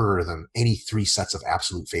is harder than any 3 sets of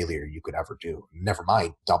absolute failure you could ever do. Never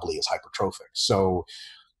mind doubly as hypertrophic. So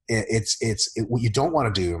what you don't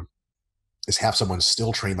want to do is have someone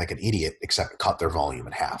still train like an idiot, except cut their volume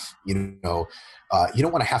in half. You don't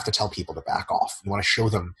want to have to tell people to back off. You want to show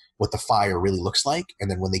them what the fire really looks like. And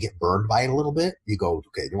then when they get burned by it a little bit, you go,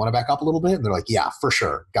 okay, you want to back up a little bit? And they're like, yeah, for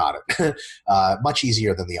sure. Got it. Much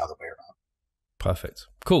easier than the other way around. Perfect.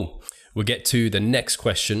 Cool. We'll get to the next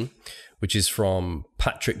question, which is from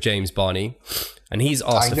Patrick James Barney. And he's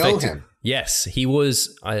asked... I know him. Yes, he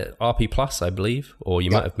was RP Plus, I believe, or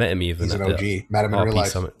you might have met him even. He's an OG. Met him in real life.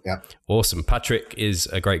 Summit. Yeah. Awesome. Patrick is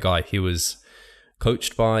a great guy. He was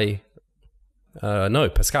coached by,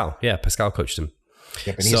 Pascal. Yeah, Pascal coached him.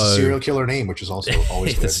 Yep, and he's a serial killer name, which is also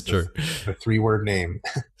always good. That's true. A 3-word name.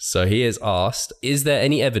 So he has asked, is there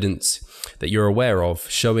any evidence that you're aware of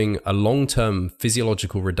showing a long-term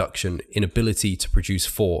physiological reduction in ability to produce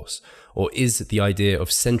force? Or is the idea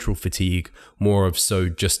of central fatigue more of so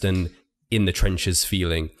just an in the trenches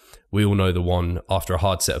feeling? We all know the one after a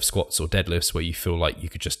hard set of squats or deadlifts where you feel like you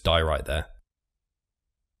could just die right there.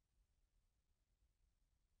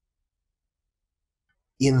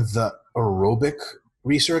 In the aerobic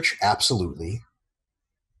research, absolutely.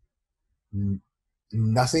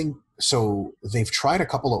 Nothing. So they've tried a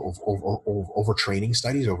couple of overtraining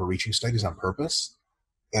studies, overreaching studies on purpose,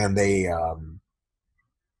 and they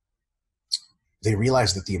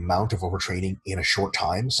realized that the amount of overtraining in a short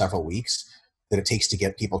time, several weeks, that it takes to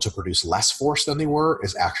get people to produce less force than they were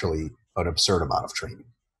is actually an absurd amount of training.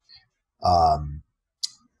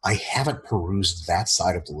 I haven't perused that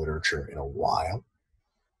side of the literature in a while.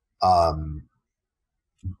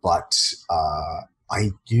 But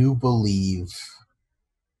I do believe,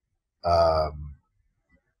 I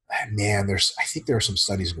think there are some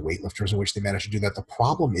studies in weightlifters in which they managed to do that. The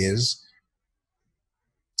problem is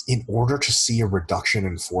in order to see a reduction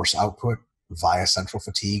in force output via central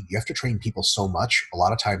fatigue, you have to train people so much. A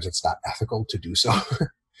lot of times it's not ethical to do so,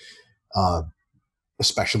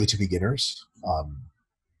 especially to beginners.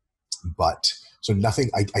 But so nothing,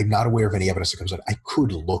 I'm not aware of any evidence that comes out. I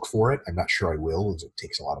could look for it. I'm not sure I will. It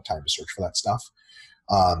takes a lot of time to search for that stuff.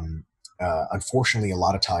 Unfortunately, a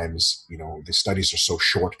lot of times, the studies are so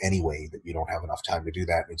short anyway that you don't have enough time to do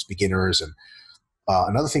that. It's beginners. And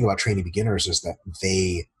another thing about training beginners is that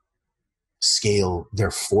they scale their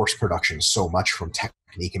force production so much from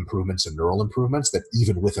technique improvements and neural improvements that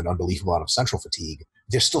even with an unbelievable amount of central fatigue,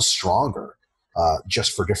 they're still stronger,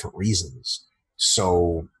 just for different reasons.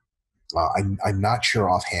 So I'm not sure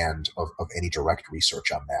offhand of any direct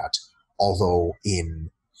research on that, although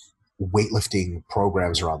in weightlifting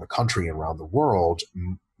programs around the country and around the world,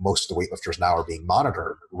 most of the weightlifters now are being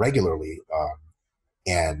monitored regularly,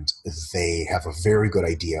 and they have a very good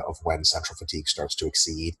idea of when central fatigue starts to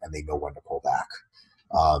exceed, and they know when to pull back.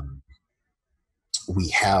 We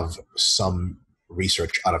have some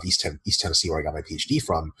research out of East Tennessee, where I got my PhD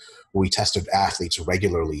from, where we tested athletes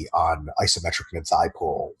regularly on isometric mid-thigh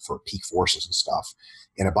pull for peak forces and stuff.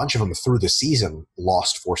 And a bunch of them through the season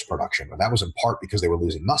lost force production. And that was in part because they were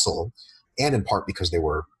losing muscle and in part because they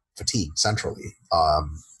were fatigued centrally.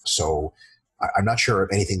 So I'm not sure of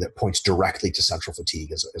anything that points directly to central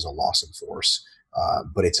fatigue as a loss in force,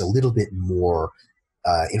 but it's a little bit more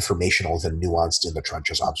informational than nuanced in the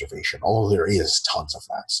trenches observation, although there is tons of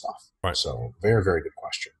that stuff. Right. So very, very good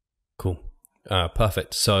question. Cool.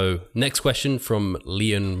 Perfect. So next question from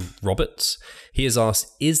Leon Roberts. He has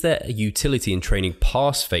asked, is there a utility in training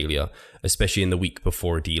past failure, especially in the week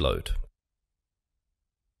before a deload?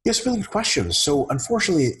 Yes, really good question. So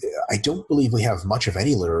unfortunately, I don't believe we have much of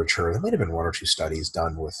any literature. There might have been one or two studies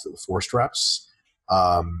done with forced reps.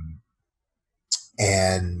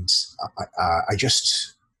 And I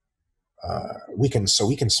just, we can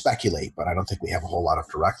speculate, but I don't think we have a whole lot of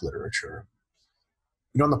direct literature.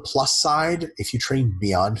 On the plus side, if you train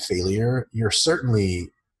beyond failure, you're certainly,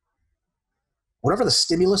 whatever the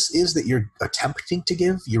stimulus is that you're attempting to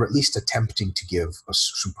give, you're at least attempting to give a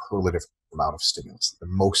superlative amount of stimulus, the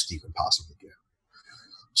most you can possibly give.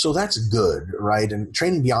 So that's good, right? And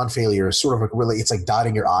training beyond failure is sort of like really, it's like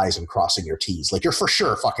dotting your I's and crossing your T's. Like you're for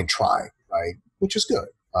sure fucking trying, right? Which is good.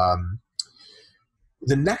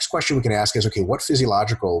 The next question we can ask is, okay, what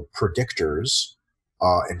physiological predictors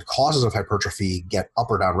and causes of hypertrophy get up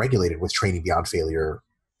or down regulated with training beyond failure?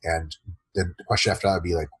 And then the question after that would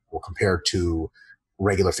be like, well, compared to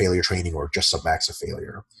regular failure training or just submaxive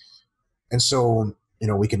failure. And so,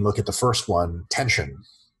 we can look at the first one, tension.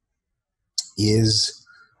 Is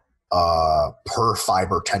per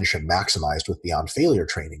fiber tension maximized with beyond failure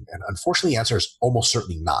training? And unfortunately, the answer is almost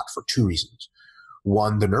certainly not, for two reasons.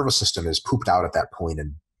 One, the nervous system is pooped out at that point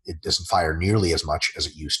and it doesn't fire nearly as much as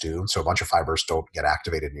it used to. So a bunch of fibers don't get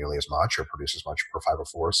activated nearly as much or produce as much per fiber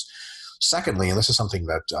force. Secondly, and this is something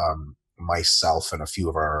that myself and a few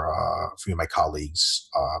of my colleagues,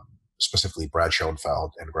 specifically Brad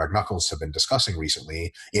Schoenfeld and Greg Knuckles, have been discussing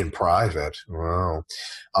recently in private.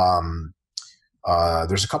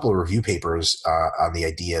 There's a couple of review papers on the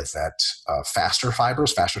idea that faster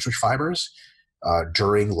twitch fibers,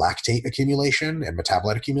 during lactate accumulation and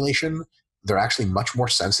metabolite accumulation, they're actually much more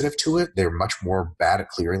sensitive to it. They're much more bad at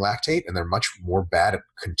clearing lactate, and they're much more bad at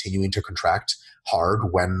continuing to contract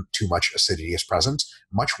hard when too much acidity is present,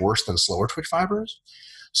 much worse than slower twitch fibers.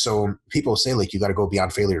 So people say, like, you got to go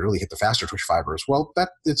beyond failure to really hit the faster twitch fibers. Well,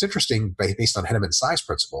 it's interesting based on Henneman's size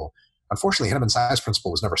principle. Unfortunately, Henneman's size principle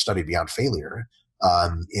was never studied beyond failure.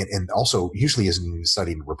 And also usually isn't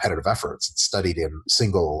studied in repetitive efforts. It's studied in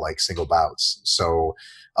single bouts. So,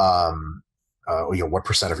 what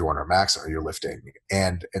percent of your 100 max are you lifting?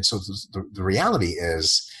 And so the reality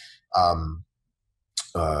is,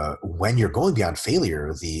 when you're going beyond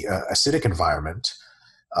failure, the acidic environment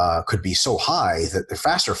could be so high that the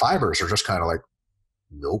faster fibers are just kind of like,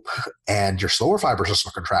 nope. And your slower fibers are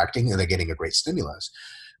still contracting and they're getting a great stimulus.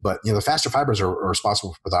 But the faster fibers are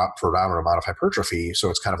responsible for a predominant amount of hypertrophy. So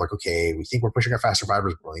it's kind of like, okay, we think we're pushing our faster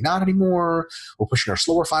fibers, but really not anymore. We're pushing our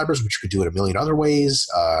slower fibers, which you could do it a million other ways,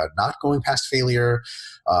 not going past failure.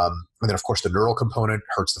 And then, of course, the neural component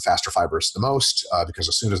hurts the faster fibers the most, because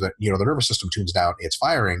as soon as the nervous system tunes down its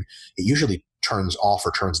firing, it usually turns off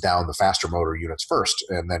or turns down the faster motor units first,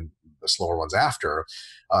 and then the slower ones after.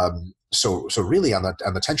 So really on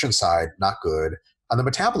the tension side, not good. On the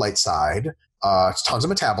metabolite side, it's tons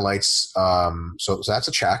of metabolites, so that's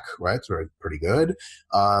a check, right? It's pretty good.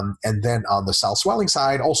 And then on the cell swelling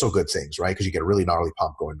side, also good things, right? Because you get a really gnarly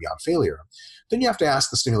pump going beyond failure. Then you have to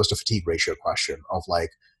ask the stimulus to fatigue ratio question of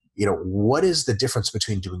like, what is the difference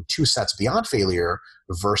between doing 2 sets beyond failure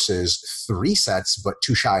versus 3 sets but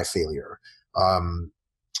too shy of failure?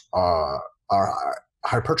 Our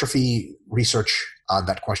hypertrophy research on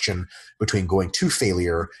that question between going to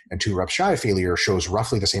failure and 2 reps shy of failure shows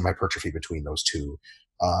roughly the same hypertrophy between those 2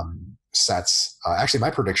 sets. Actually,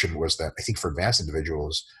 my prediction was that I think for advanced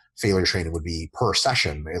individuals, failure training would be per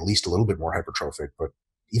session at least a little bit more hypertrophic, but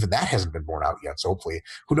even that hasn't been borne out yet. So hopefully,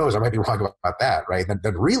 who knows? I might be wrong about that, right?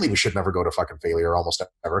 Then really we should never go to fucking failure almost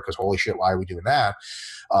ever, because holy shit, why are we doing that?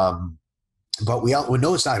 But we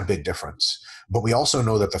know it's not a big difference. But we also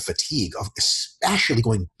know that the fatigue of especially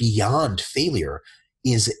going beyond failure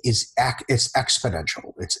is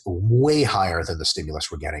exponential. It's way higher than the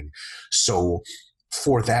stimulus we're getting. So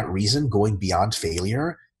for that reason, going beyond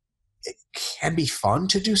failure, it can be fun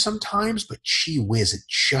to do sometimes, but gee whiz, it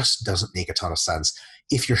just doesn't make a ton of sense.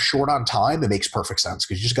 If you're short on time, it makes perfect sense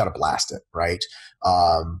because you just got to blast it, right?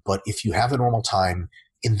 But if you have the normal time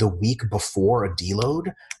in the week before a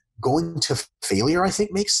deload, going to failure, I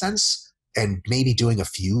think, makes sense. And maybe doing a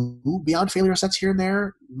few beyond failure sets here and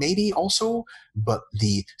there, maybe also. But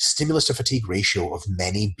the stimulus to fatigue ratio of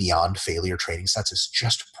many beyond failure training sets is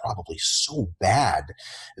just probably so bad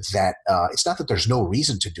that it's not that there's no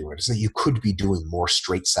reason to do it. It's that you could be doing more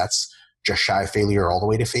straight sets just shy of failure all the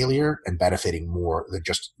way to failure and benefiting more than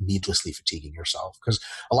just needlessly fatiguing yourself. Because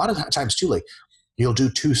a lot of times too, like you'll do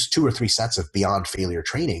two or three sets of beyond failure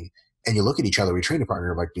training and you look at each other, your training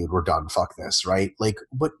partner, like, dude, we're done. Fuck this. Right. Like,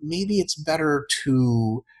 but maybe it's better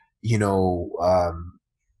to,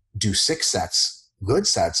 do 6 sets, good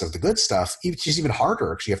sets of the good stuff, which is even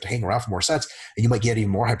harder because you have to hang around for more sets and you might get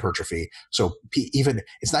even more hypertrophy. So even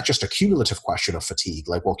it's not just a cumulative question of fatigue,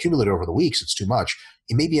 like, well, cumulative over the weeks, it's too much.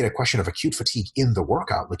 It may be a question of acute fatigue in the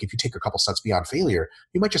workout. Like if you take a couple sets beyond failure,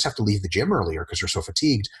 you might just have to leave the gym earlier because you're so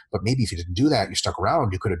fatigued. But maybe if you didn't do that, you stuck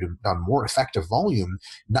around, you could have done more effective volume,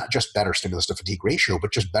 not just better stimulus to fatigue ratio,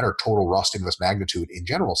 but just better total raw stimulus magnitude in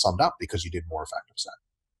general summed up because you did more effective set.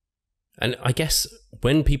 And I guess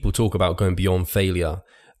when people talk about going beyond failure,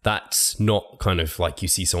 that's not kind of like you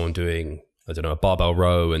see someone doing, I don't know, a barbell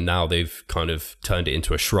row and now they've kind of turned it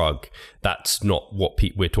into a shrug. That's not what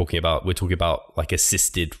we're talking about. We're talking about like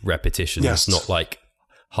assisted repetitions, yes. Not like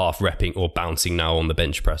half repping or bouncing now on the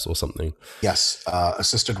bench press or something. Yes,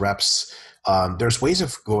 assisted reps. There's ways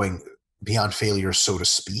of going beyond failure, so to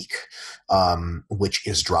speak, which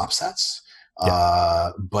is drop sets. Yeah.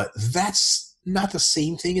 But that's not the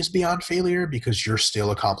same thing as beyond failure because you're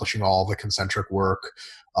still accomplishing all the concentric work.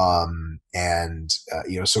 So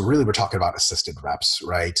really we're talking about assisted reps,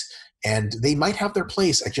 right? And they might have their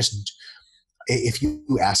place. If you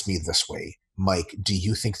ask me this way, Mike, do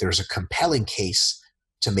you think there's a compelling case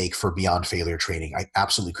to make for beyond failure training? I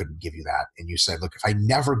absolutely couldn't give you that. And you said, look, if I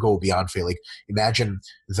never go beyond failure, imagine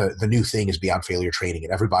the new thing is beyond failure training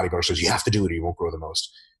and every bodybuilder says you have to do it or you won't grow the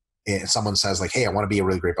most. And someone says like, hey, I want to be a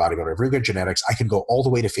really great bodybuilder. I have really good genetics. I can go all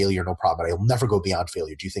the way to failure, no problem. I'll never go beyond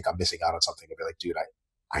failure. Do you think I'm missing out on something? I'd be like, dude,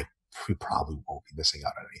 we probably won't be missing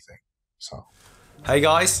out on anything. So, hey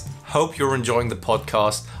guys, hope you're enjoying the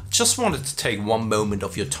podcast. Just wanted to take one moment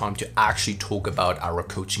of your time to actually talk about our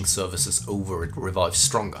coaching services over at Revive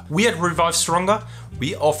Stronger. We at Revive Stronger,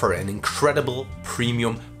 we offer an incredible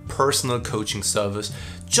premium personal coaching service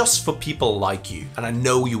just for people like you, and I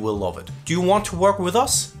know you will love it. Do you want to work with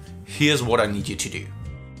us? Here's what I need you to do.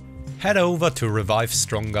 Head over to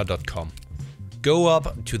revivestronger.com. Go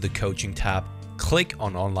up to the coaching tab, click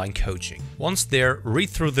on online coaching. Once there, read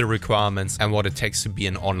through the requirements and what it takes to be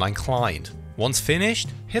an online client. Once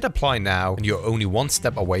finished, hit apply now and you're only one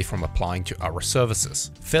step away from applying to our services.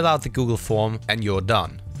 Fill out the Google form and you're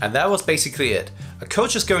done. And that was basically it. A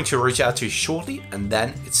coach is going to reach out to you shortly and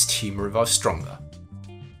then it's Team Revive Stronger.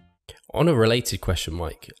 On a related question,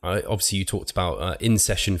 Mike, obviously you talked about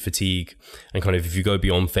in-session fatigue and kind of if you go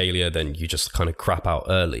beyond failure, then you just kind of crap out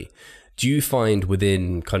early. Do you find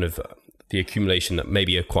within kind of the accumulation that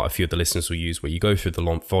maybe quite a few of the listeners will use where you go through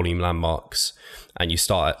the volume landmarks and you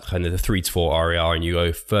start at kind of the 3 to 4 RER and you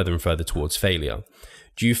go further and further towards failure?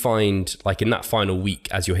 Do you find like in that final week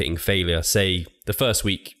as you're hitting failure, say the first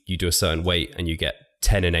week you do a certain weight and you get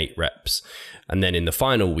 10 and 8 reps, and then in the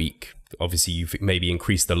final week, obviously you've maybe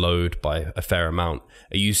increased the load by a fair amount.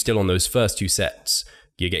 Are you still on those first 2 sets,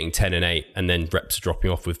 you're getting 10 and 8 and then reps are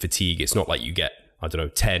dropping off with fatigue? It's not like you get,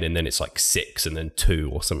 10 and then it's like 6 and then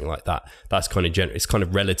 2 or something like that. That's kind of it's kind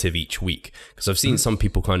of relative each week. Because I've seen some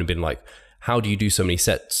people kind of been like, how do you do so many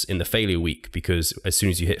sets in the failure week? Because as soon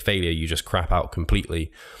as you hit failure, you just crap out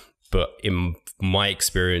completely. But in my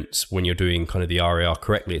experience, when you're doing kind of the RAR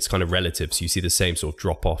correctly, it's kind of relative. So you see the same sort of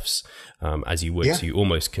drop-offs as you would. Yeah. So you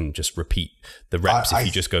almost can just repeat the reps if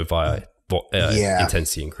you just go via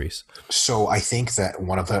intensity increase. So I think that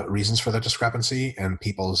one of the reasons for the discrepancy and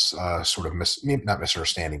people's sort of not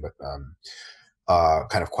misunderstanding, but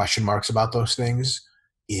kind of question marks about those things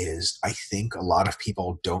is I think a lot of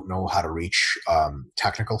people don't know how to reach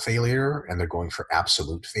technical failure, and they're going for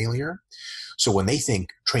absolute failure. So when they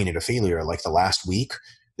think training to failure, like the last week,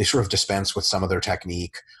 they sort of dispense with some of their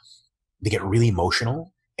technique. They get really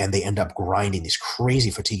emotional and they end up grinding these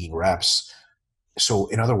crazy fatiguing reps. So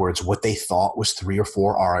in other words, what they thought was 3 or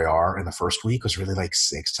 4 RIR in the first week was really like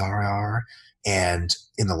 6 RIR. And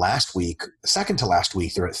in the last week, second to last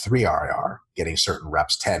week, they're at 3 RIR, getting certain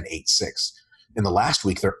reps, 10, 8, 6. In the last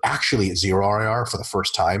week, they're actually at 0 RIR for the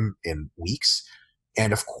first time in weeks.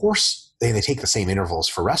 And of course, they take the same intervals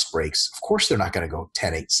for rest breaks. Of course, they're not going to go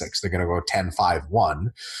 10, 8, 6. They're going to go 10, 5,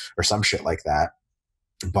 1 or some shit like that.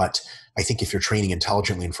 But I think if you're training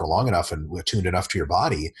intelligently and for long enough and attuned enough to your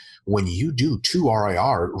body, when you do 2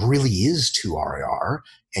 RIR, it really is 2 RIR,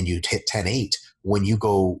 and you hit 10, 8, when you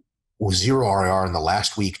go 0 RIR in the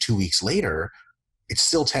last week, 2 weeks later, it's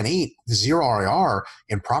still 10, 8. The 0 RIR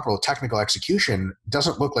in proper technical execution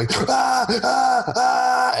doesn't look like,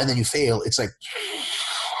 and then you fail. It's like,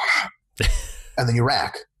 and then you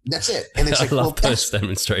rack. That's it. And it's like, I love those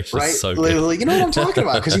demonstrations. Right? So good. You know what I'm talking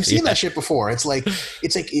about? Because you've seen that shit before. It's like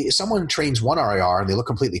someone trains 1 RIR and they look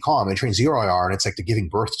completely calm. They train 0 RIR and it's like they're giving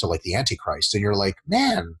birth to like the Antichrist. And you're like,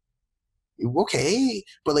 man, okay.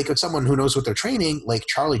 But like with someone who knows what they're training, like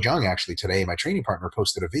Charlie Jung actually today, my training partner,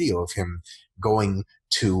 posted a video of him going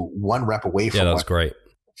to 1 rep away from that was great.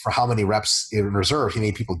 For how many reps in reserve. He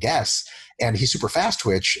made people guess, and he's super fast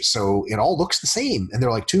twitch, so it all looks the same. And they're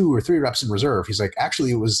like 2 or 3 reps in reserve. He's like,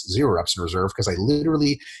 actually, it was 0 reps in reserve because it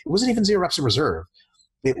wasn't even 0 reps in reserve.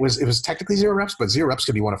 It was technically 0 reps, but 0 reps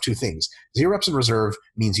could be one of 2 things. 0 reps in reserve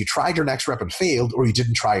means you tried your next rep and failed, or you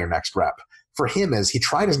didn't try your next rep. For him, as he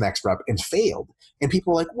tried his next rep and failed, and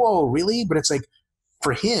people are like, "Whoa, really?" But it's like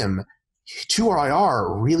for him, 2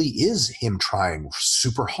 RIR really is him trying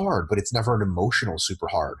super hard, but it's never an emotional super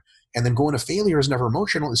hard. And then going to failure is never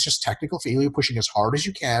emotional. It's just technical failure, pushing as hard as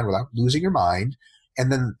you can without losing your mind.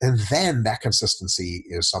 And then that consistency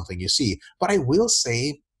is something you see. But I will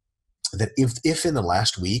say that if in the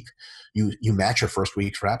last week you match your first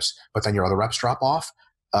week's reps, but then your other reps drop off,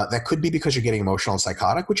 that could be because you're getting emotional and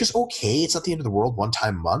psychotic, which is okay. It's not the end of the world, 1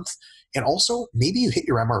 time a month. And also, maybe you hit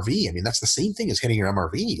your MRV. I mean, that's the same thing as hitting your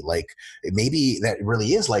MRV. Like, maybe that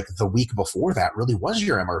really is like the week before that really was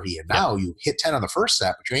your MRV. And now you hit 10 on the first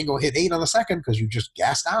set, but you ain't going to hit 8 on the second because you just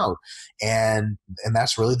gassed out. And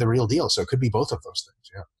that's really the real deal. So it could be both of those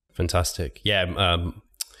things. Yeah. Fantastic. Yeah.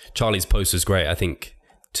 Charlie's post was great. I think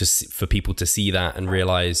for people to see that and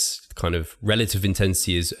realize kind of relative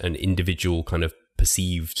intensity is an individual kind of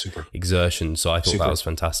perceived exertion. So I thought that was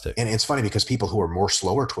fantastic. And it's funny because people who are more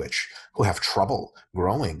slower twitch, who have trouble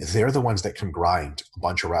growing, they're the ones that can grind a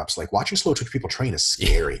bunch of reps. Like watching slow twitch people train is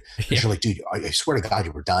scary. You're like, dude, I swear to God,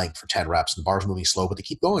 you were dying for 10 reps and the bar's moving slow, but they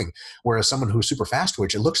keep going. Whereas someone who's super fast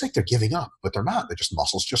twitch, it looks like they're giving up, but they're not.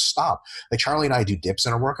 Muscles just stop. Like Charlie and I do dips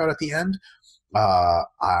in our workout at the end.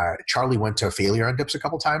 Charlie went to failure on dips a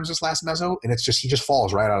couple times this last meso, and he just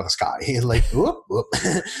falls right out of the sky. He's like, whoop, whoop.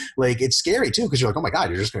 Like it's scary too, because you're like, oh my God,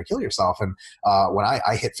 you're just going to kill yourself. And when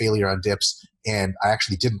I hit failure on dips and I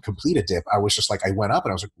actually didn't complete a dip, I was just like, I went up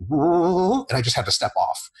and I was like, whoa, and I just had to step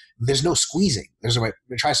off. There's no squeezing. There's a way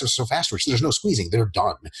triceps so fast, which there's no squeezing. They're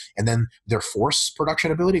done. And then their force production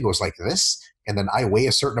ability goes like this. And then I weigh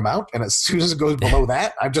a certain amount, and as soon as it goes below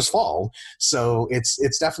that, I just fall. So it's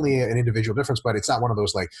definitely an individual difference, but it's not one of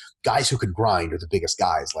those like guys who can grind are the biggest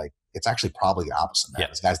guys. Like it's actually probably the opposite.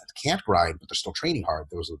 It's guys that can't grind, but they're still training hard.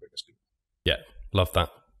 Those are the biggest people. Yeah, love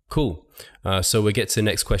that. Cool. So we get to the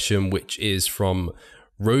next question, which is from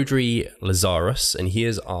Rodri Lazarus, and he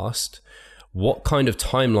has asked, what kind of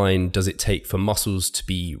timeline does it take for muscles to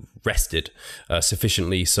be rested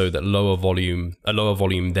sufficiently so that a lower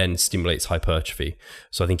volume then stimulates hypertrophy?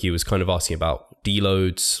 So I think he was kind of asking about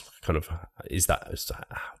deloads, kind of is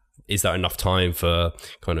that enough time for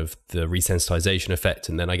kind of the resensitization effect?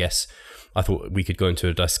 And then I guess I thought we could go into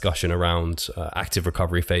a discussion around active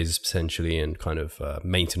recovery phases potentially and kind of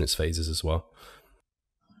maintenance phases as well.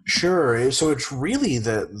 Sure. So it's really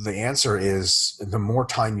the answer is the more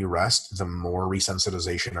time you rest, the more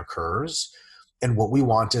resensitization occurs. And what we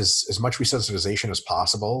want is as much resensitization as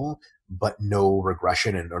possible, but no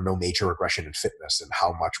regression or no major regression in fitness and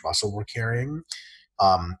how much muscle we're carrying.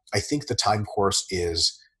 I think the time course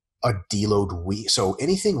is a deload week. So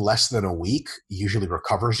anything less than a week usually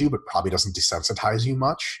recovers you, but probably doesn't desensitize you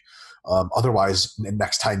much. Otherwise,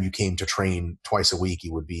 next time you came to train twice a week,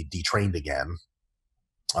 you would be detrained again.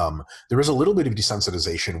 There is a little bit of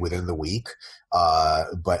desensitization within the week,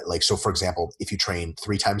 but like, so for example, if you train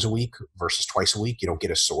 3 times a week versus twice a week, you don't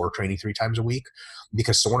get as sore training 3 times a week,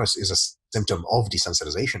 because soreness is a symptom of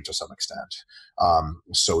desensitization to some extent.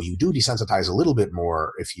 So you do desensitize a little bit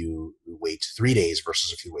more if you wait 3 days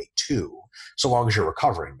versus if you wait 2, so long as you're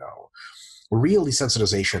recovering though. Real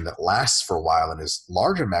desensitization that lasts for a while and is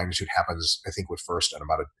large in magnitude happens, I think, with first at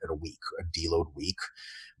about a week, a deload week.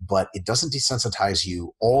 But it doesn't desensitize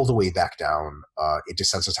you all the way back down. It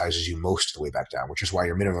desensitizes you most of the way back down, which is why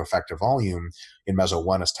your minimum effective volume in meso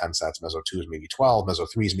 1 is 10 sets, meso 2 is maybe 12, meso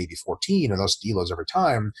 3 is maybe 14, and those deloads every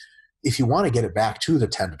time. If you want to get it back to the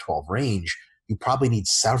 10 to 12 range, you probably need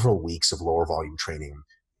several weeks of lower volume training.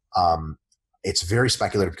 It's very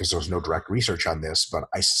speculative because there's no direct research on this, but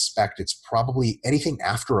I suspect it's probably anything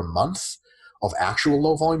after a month of actual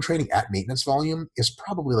low volume training at maintenance volume is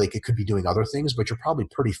probably like, it could be doing other things, but you're probably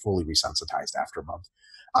pretty fully resensitized after a month.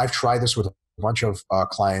 I've tried this with a bunch of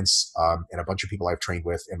clients and a bunch of people I've trained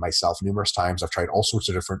with and myself numerous times. I've tried all sorts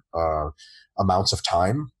of different amounts of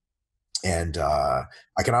time. And I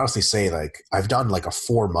can honestly say, like, I've done like a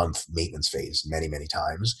 4-month maintenance phase many, many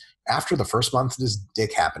times. After the first month, there's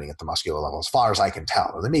dick happening at the muscular level, as far as I can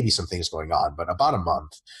tell. There may be some things going on, but about a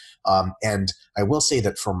month. And I will say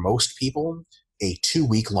that for most people, a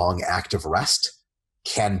 2-week-long active rest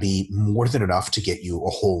can be more than enough to get you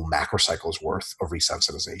a whole macrocycle's worth of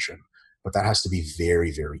resensitization. But that has to be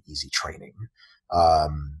very, very easy training.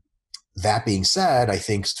 That being said, I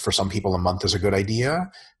think for some people a month is a good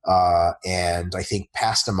idea. And I think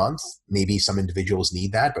past a month, maybe some individuals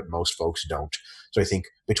need that, but most folks don't. So I think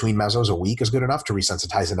between mesos, a week is good enough to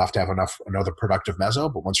resensitize enough to have another productive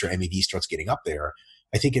meso. But once your MEV starts getting up there,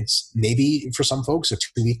 I think it's maybe for some folks, a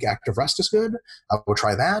 2-week active rest is good. We'll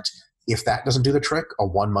try that. If that doesn't do the trick, a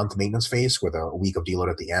 1-month maintenance phase with a week of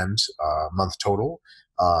deload at the end, month total,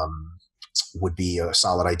 would be a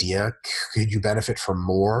solid idea. Could you benefit from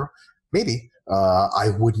more? Maybe.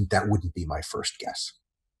 That wouldn't be my first guess.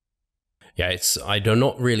 Yeah, I've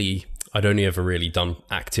only ever really done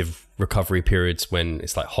active recovery periods when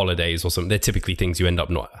it's like holidays or something. They're typically things you end up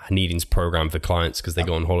not needing to program for clients because they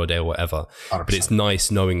go on holiday or whatever. 100%. But it's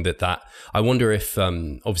nice knowing that I wonder if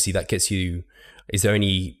obviously that gets you, is there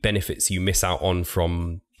any benefits you miss out on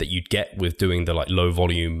from that you'd get with doing the like low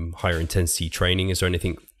volume, higher intensity training? Is there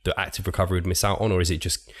anything the active recovery would miss out on, or is it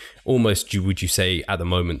just almost, would you say at the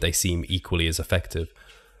moment they seem equally as effective?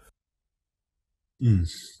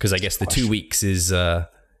 Because I guess the 2 weeks is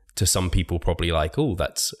to some people probably like, oh,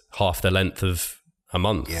 that's half the length of a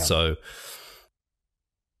month. Yeah. So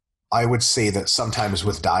I would say that sometimes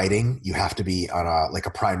with dieting, you have to be on a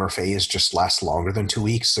primer phase just lasts longer than 2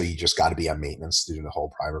 weeks. So you just got to be on maintenance to do the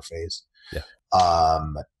whole primer phase. Yeah.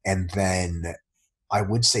 And then I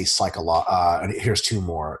would say here's 2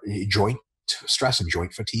 more: joint stress and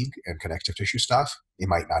joint fatigue and connective tissue stuff. It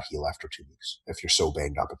might not heal after 2 weeks if you're so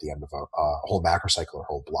banged up at the end of a whole macrocycle or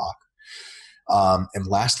whole block. And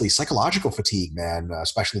lastly, psychological fatigue, man,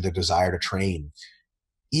 especially the desire to train.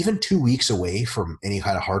 Even 2 weeks away from any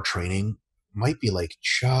kind of hard training might be like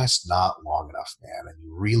just not long enough, man. And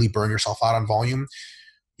you really burn yourself out on volume.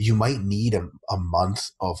 You might need a month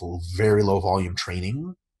of very low volume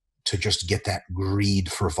training to just get that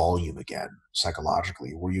greed for volume again,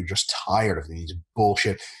 psychologically, where you're just tired of these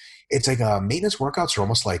bullshit. It's like maintenance workouts are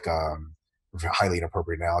almost like a highly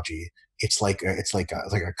inappropriate analogy. It's like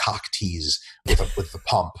a cock tease with the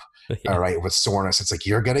pump. Yeah. All right, with soreness, it's like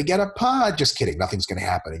you're gonna get a pod. Just kidding, nothing's gonna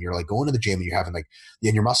happen. And you're like going to the gym and you're having and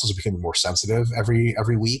your muscles are becoming more sensitive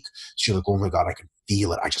every week. So you're like, oh my god, I can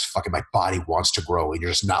feel it. My body wants to grow, and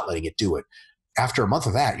you're just not letting it do it. After a month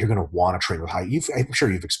of that, you're going to want to train with high. I'm sure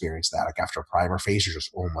you've experienced that. Like after a primer phase, you're just,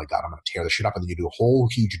 oh my god, I'm going to tear this shit up, and then you do a whole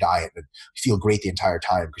huge diet and feel great the entire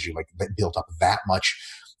time because you like built up that much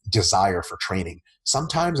desire for training.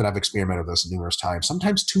 Sometimes, and I've experimented with this numerous times,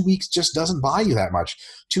 sometimes 2 weeks just doesn't buy you that much.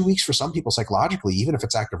 2 weeks for some people psychologically, even if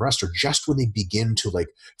it's active rest, or just when they begin to like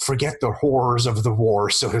forget the horrors of the war,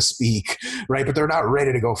 so to speak, right? But they're not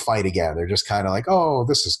ready to go fight again. They're just kind of like, oh,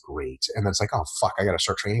 this is great. And then it's like, oh, fuck, I got to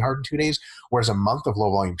start training hard in 2 days. Whereas a month of low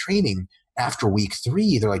volume training, after week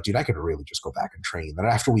 3, they're like, dude, I could really just go back and train. Then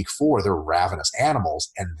after week 4, they're ravenous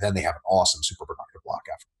animals. And then they have an awesome, super productive block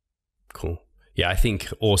after. Cool. Yeah, I think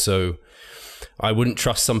also I wouldn't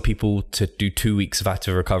trust some people to do 2 weeks of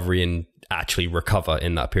active recovery and actually recover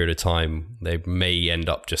in that period of time. They may end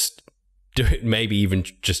up just do it, maybe even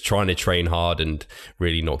just trying to train hard and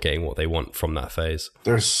really not getting what they want from that phase.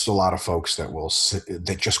 There's a lot of folks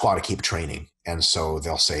that just got to keep training. And so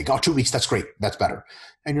they'll say, "Oh, 2 weeks, that's great. That's better."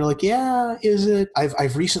 And you're like, "Yeah, is it?"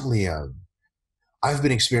 I've recently, I've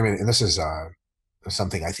been experimenting, and this is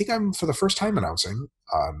something I think I'm for the first time announcing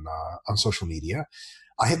on social media.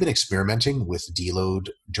 I have been experimenting with deload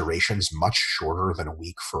durations much shorter than a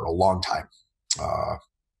week for a long time,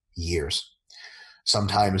 years.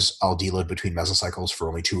 Sometimes I'll deload between mesocycles for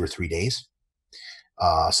only 2 or 3 days,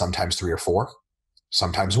 sometimes 3 or 4,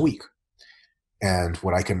 sometimes a week. And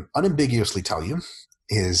what I can unambiguously tell you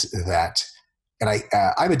is that, and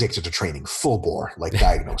I'm addicted to training full bore, like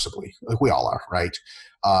diagnosably, like we all are, right?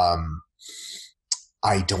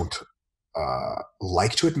 I don't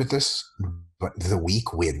like to admit this, but the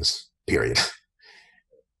week wins, period.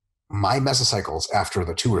 My mesocycles after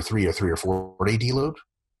the 2 or 3 or 3 or 4 day deload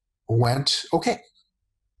went okay.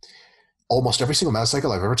 Almost every single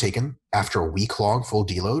mesocycle I've ever taken after a week-long full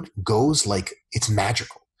deload goes like it's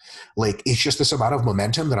magical. Like it's just this amount of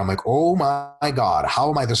momentum that I'm like, oh my God, how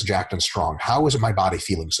am I this jacked and strong? How is my body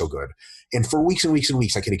feeling so good? And for weeks and weeks and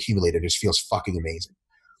weeks, I can accumulate it. It just feels fucking amazing.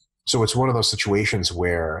 So it's one of those situations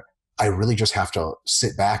where I really just have to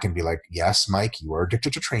sit back and be like, yes, Mike, you are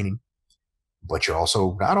addicted to training, but you're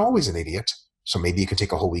also not always an idiot. So maybe you can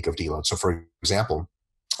take a whole week of deload. So for example,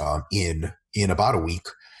 in about a week,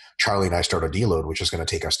 Charlie and I start a deload, which is going to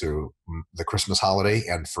take us through the Christmas holiday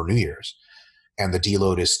and for New Year's. And the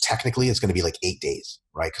deload is technically, it's going to be like 8 days,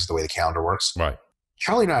 right? Because the way the calendar works. Right.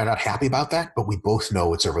 Charlie and I are not happy about that, but we both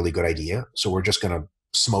know it's a really good idea. So we're just going to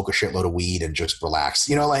smoke a shitload of weed and just relax,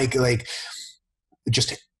 like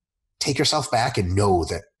just take yourself back and know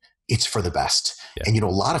that it's for the best. Yeah. And, a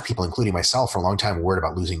lot of people, including myself, for a long time were worried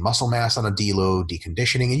about losing muscle mass on a deload,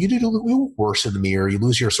 deconditioning, and you do look worse in the mirror. You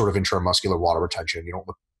lose your sort of intramuscular water retention. You don't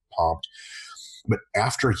look pumped. But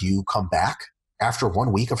after you come back, after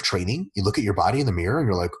 1 week of training, you look at your body in the mirror and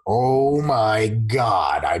you're like, oh my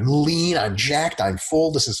God, I'm lean, I'm jacked, I'm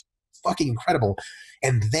full. This is fucking incredible.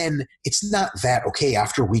 And then it's not that, okay,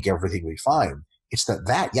 after a week, everything will be fine. It's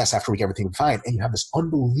that, yes, after a week, everything will be fine. And you have this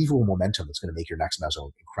unbelievable momentum that's going to make your next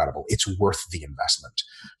meso incredible. It's worth the investment.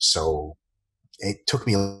 So it took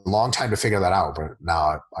me a long time to figure that out, but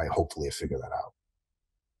now I hopefully have figured that out.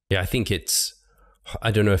 Yeah, I think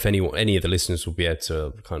I don't know if any of the listeners will be able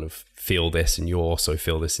to kind of feel this, and you also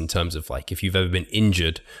feel this in terms of like if you've ever been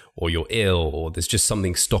injured or you're ill or there's just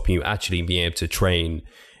something stopping you actually being able to train,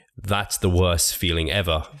 that's the worst feeling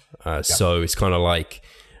ever. So it's kind of like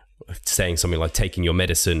saying something like taking your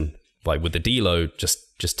medicine, like with the deload,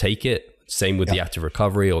 just take it. Same with the active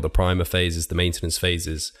recovery or the primer phases, the maintenance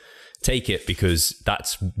phases. Take it because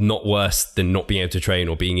that's not worse than not being able to train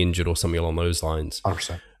or being injured or something along those lines.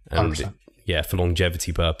 100%. 100%. Yeah, for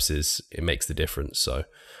longevity purposes, it makes the difference. So,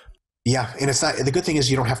 yeah, and it's not. The good thing is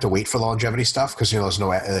you don't have to wait for longevity stuff because there's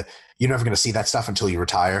no. You're never going to see that stuff until you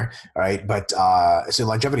retire, right? But so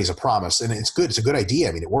longevity is a promise, and it's good. It's a good idea.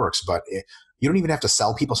 I mean, it works, but you don't even have to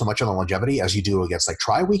sell people so much on the longevity as you do against like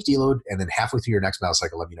try a week deload, and then halfway through your next meso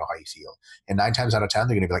cycle, let me know how you feel. And 9 times out of 10,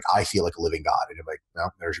 they're going to be like, "I feel like a living god," and you're like,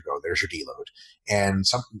 "Well, there's you go. There's your deload." And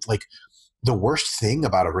something like the worst thing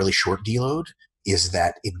about a really short deload is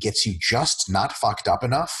that it gets you just not fucked up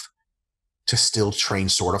enough to still train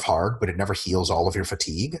sort of hard, but it never heals all of your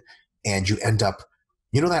fatigue. And you end up,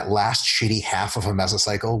 that last shitty half of a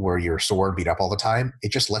mesocycle where you're sore and beat up all the time,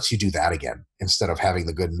 it just lets you do that again instead of having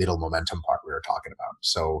the good middle momentum part we were talking about.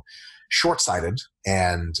 So short-sighted,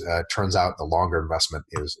 and turns out the longer investment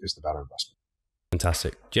is the better investment.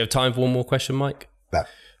 Fantastic. Do you have time for one more question, Mike? Yeah.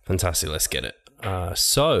 Fantastic. Let's get it.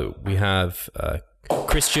 So we have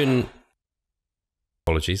Christian...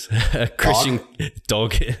 Apologies. Christian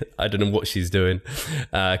dog. I don't know what she's doing.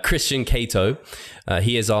 Christian Cato.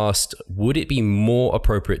 He has asked, would it be more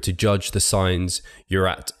appropriate to judge the signs you're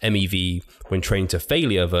at MEV when trained to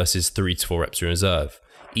failure versus 3 to 4 reps in reserve?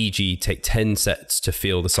 E.g., take 10 sets to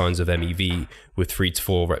feel the signs of MEV with 3 to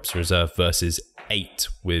 4 reps in reserve versus 8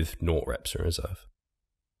 with 0 reps in reserve.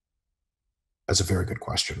 That's a very good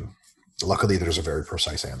question. Luckily, there's a very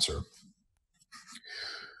precise answer.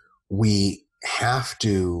 We have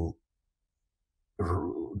to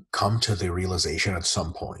come to the realization at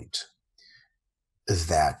some point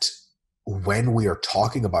that when we are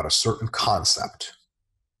talking about a certain concept,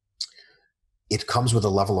 it comes with a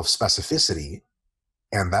level of specificity,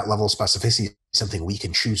 and that level of specificity is something we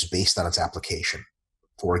can choose based on its application.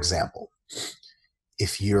 For example,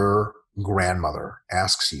 if your grandmother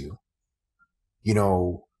asks you,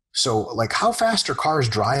 so like how fast are cars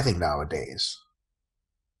driving nowadays?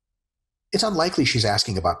 it's unlikely she's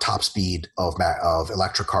asking about top speed of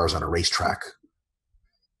electric cars on a racetrack.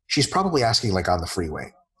 She's probably asking like on the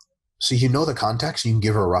freeway. So you know the context, you can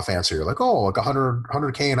give her a rough answer. You're like, oh, like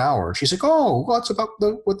 100K an hour. And she's like, oh, well, it's about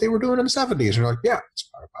what they were doing in the 70s. And you're like, yeah, it's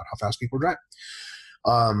about how fast people drive.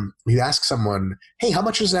 You ask someone, hey, how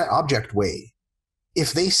much does that object weigh?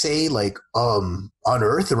 If they say like on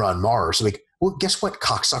Earth or on Mars, like, well, guess what,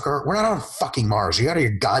 cocksucker? We're not on fucking Mars. Are you out of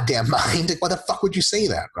your goddamn mind? Like, why the fuck would you say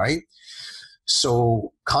that, right?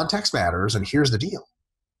 So context matters, and here's the deal.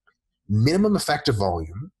 Minimum effective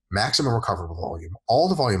volume, maximum recoverable volume, all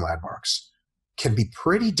the volume landmarks can be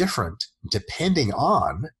pretty different depending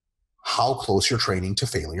on how close you're training to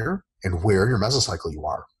failure and where in your mesocycle you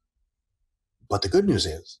are. But the good news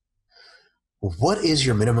is, what is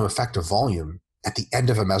your minimum effective volume at the end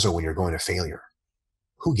of a meso when you're going to failure?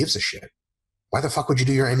 Who gives a shit? Why the fuck would you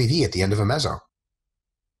do your MEV at the end of a meso?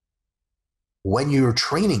 When you're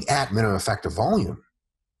training at minimum effective volume,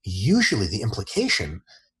 usually the implication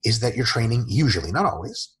is that you're training, usually, not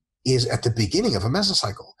always, is at the beginning of a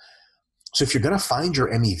mesocycle. So if you're going to find your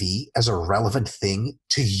MEV as a relevant thing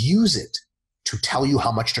to use it to tell you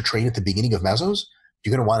how much to train at the beginning of mesos,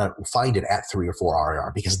 you're going to want to find it at 3 or 4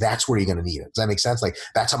 RIR, because that's where you're going to need it. Does that make sense? Like,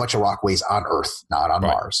 that's how much a rock weighs on Earth, not on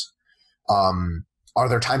Mars. Are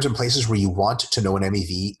there times and places where you want to know an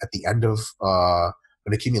MEV at the end of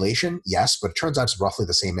an accumulation? Yes, but it turns out it's roughly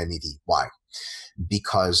the same MEV. Why?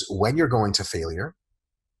 Because when you're going to failure,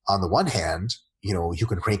 on the one hand, you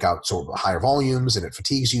can crank out sort of higher volumes and it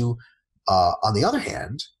fatigues you. On the other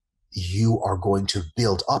hand, you are going to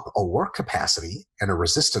build up a work capacity and a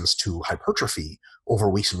resistance to hypertrophy over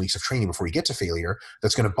weeks and weeks of training before you get to failure.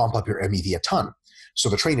 That's going to bump up your MEV a ton. So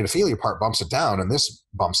the training to failure part bumps it down, and this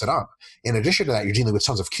bumps it up. In addition to that, you're dealing with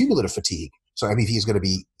tons of cumulative fatigue. So MEV is going to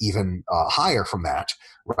be even higher from that,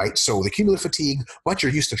 right? So the cumulative fatigue, but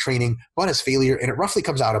you're used to training, but it's failure, and it roughly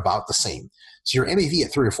comes out about the same. So your MEV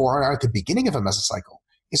at 3 or 4 RIR at the beginning of a mesocycle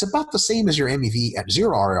is about the same as your MEV at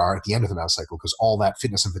 0 RIR at the end of the mesocycle, because all that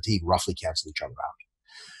fitness and fatigue roughly cancel each other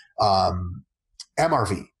out.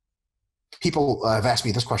 MRV. People have asked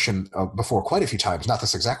me this question before quite a few times, not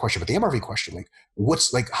this exact question, but the MRV question,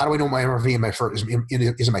 how do I know my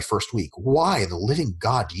MRV is in my first week? Why the living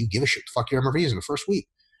God do you give a shit? Fuck your MRV is in the first week.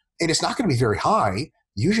 And it's not going to be very high,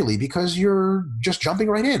 usually, because you're just jumping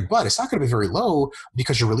right in, but it's not going to be very low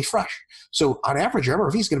because you're really fresh. So on average, your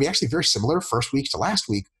MRV is going to be actually very similar first week to last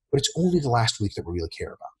week, but it's only the last week that we really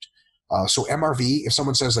care about. So MRV, if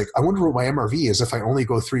someone says I wonder what my MRV is if I only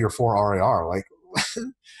go 3 or 4 RIR,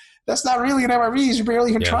 that's not really an MRV. You're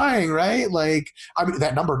barely even trying, right?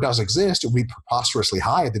 That number does exist. It would be preposterously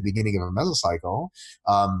high at the beginning of a mesocycle.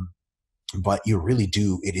 But you really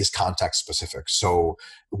do, it is context specific. So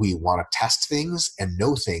we want to test things and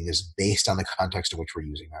know things based on the context in which we're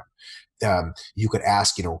using them. You could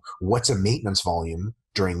ask, what's a maintenance volume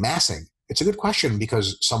during massing? It's a good question,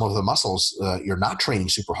 because some of the muscles, you're not training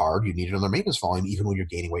super hard. You need another maintenance volume even when you're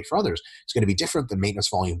gaining weight for others. It's going to be different than maintenance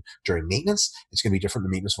volume during maintenance. It's going to be different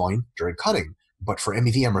than maintenance volume during cutting. But for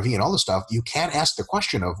MEV, MRV, and all this stuff, you can ask the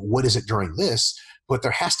question of what is it during this, but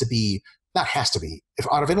there has to be, not has to be, if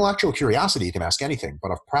out of intellectual curiosity, you can ask anything,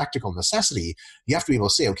 but of practical necessity, you have to be able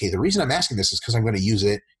to say, okay, the reason I'm asking this is because I'm going to use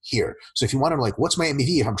it here. So if you want to what's my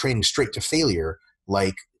MEV if I'm training straight to failure,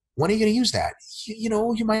 when are you going to use that? You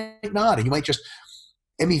might not. And you might just,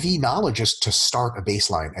 MEV knowledge is to start a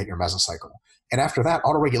baseline at your mesocycle. And after that,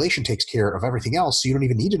 autoregulation takes care of everything else. So you don't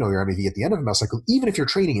even need to know your MEV at the end of a mesocycle, even if you're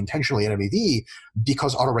training intentionally at MEV,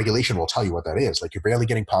 because autoregulation will tell you what that is. You're barely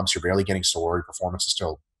getting pumps, you're barely getting sore, your performance is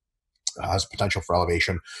still has potential for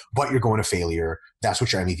elevation, but you're going to failure. That's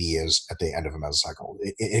what your MEV is at the end of a mesocycle.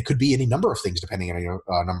 It could be any number of things depending on your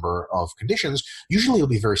number of conditions. Usually it'll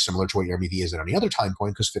be very similar to what your MEV is at any other time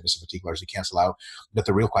point, because fitness and fatigue largely cancel out. But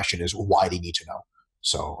the real question is, why do you need to know?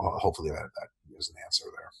 So hopefully that is an answer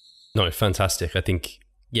there. No, fantastic. I think,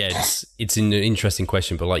 it's an interesting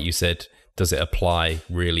question, but like you said, does it apply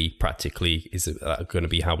really practically? Is it going to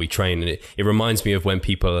be how we train? And it reminds me of when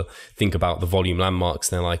people think about the volume landmarks,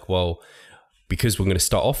 they're like, well, because we're going to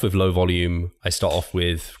start off with low volume, I start off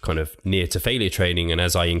with kind of near to failure training. And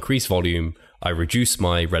as I increase volume, I reduce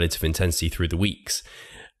my relative intensity through the weeks.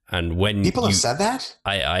 And when people have said that,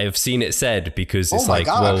 I have seen it said, because it's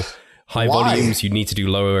high volumes, you need to do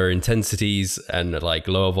lower intensities, and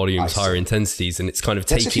lower volumes, higher intensities. And it's kind of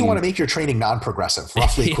That's if you want to make your training non-progressive,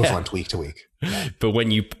 roughly equivalent week to week. Yeah. But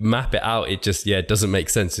when you map it out, it just, it doesn't make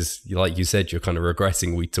sense. It's, like you said, you're kind of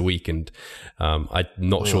regressing week to week. And I'm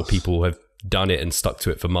not sure people have done it and stuck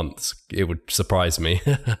to it for months. It would surprise me.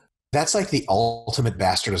 That's the ultimate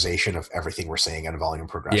bastardization of everything we're saying on volume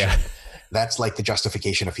progression. That's like the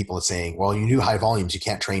justification of people saying, well, you do high volumes, you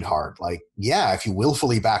can't train hard. Like, yeah, if you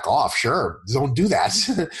willfully back off, sure, don't do that.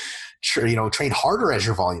 Train harder as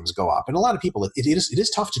your volumes go up. And a lot of people, it is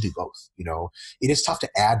tough to do both. It is tough to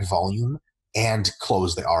add volume and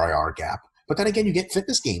close the RIR gap. But then again, you get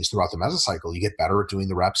fitness gains throughout the mesocycle. You get better at doing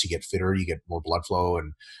the reps, you get fitter, you get more blood flow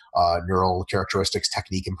and neural characteristics,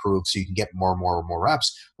 technique improves, so you can get more and more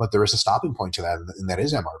reps. But there is a stopping point to that, and that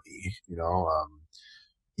is MRV.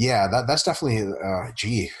 Yeah, that's definitely,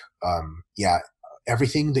 yeah,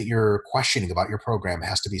 everything that you're questioning about your program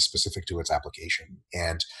has to be specific to its application.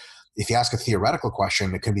 And if you ask a theoretical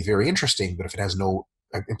question, it can be very interesting, but if it has no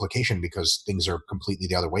implication because things are completely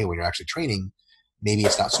the other way when you're actually training, maybe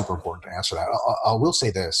it's not super important to answer that. I will say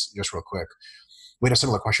this just real quick. We had a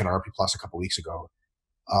similar question on RP Plus a couple of weeks ago.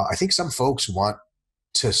 I think some folks want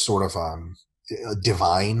to sort of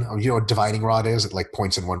divine, what divining rod is? It like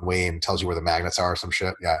points in one way and tells you where the magnets are or some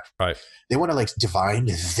shit. Yeah. Right. They want to like divine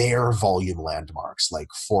their volume landmarks. Like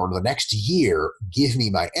for the next year, give me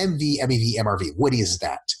my MV, MEV, MRV. What is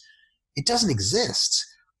that? It doesn't exist,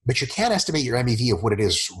 but you can estimate your MEV of what it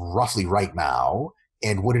is roughly right now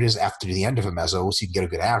and what it is after the end of a meso, so you can get a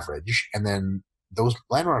good average. And then those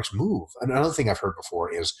landmarks move. Another thing I've heard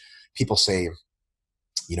before is people say,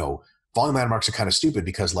 volume landmarks are kind of stupid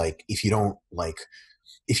because like,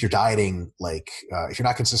 if you're dieting, if you're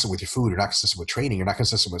not consistent with your food, you're not consistent with training, you're not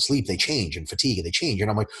consistent with sleep, they change, and fatigue, and they change. And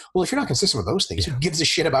I'm like, well, if you're not consistent with those things, who gives a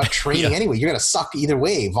shit about training anyway? You're going to suck either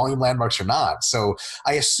way, volume landmarks or not. So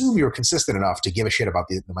I assume you're consistent enough to give a shit about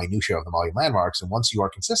the minutia of the volume landmarks. And once you are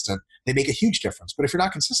consistent, they make a huge difference. But if you're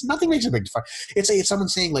not consistent, nothing makes a big difference. It's someone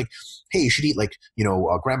saying like, hey, you should eat a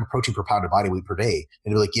gram of protein per pound of body weight per day.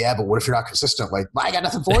 And you're like, yeah, but what if you're not consistent? Like, I got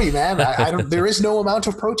nothing for you, man. There is no amount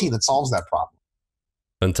of protein that solves that problem.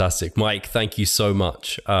 Fantastic. Mike, thank you so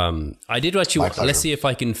much. I did actually, let's see if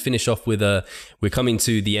I can finish off with we're coming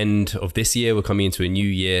to the end of this year, we're coming into a new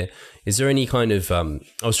year. Is there any kind of, I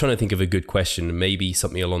was trying to think of a good question, maybe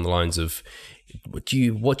something along the lines of, what do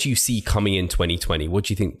you see coming in 2020? What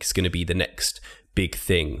do you think is going to be the next big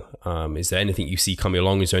thing? Is there anything you see coming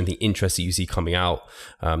along? Is there anything interesting you see coming out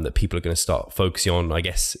that people are going to start focusing on, I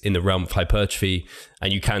guess, in the realm of hypertrophy?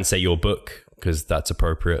 And you can say your book, because that's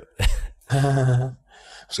appropriate.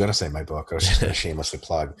 I was going to say my book. I was just going to shamelessly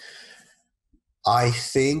plug. I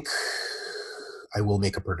think I will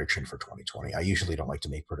make a prediction for 2020. I usually don't like to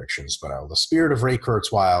make predictions, but the spirit of Ray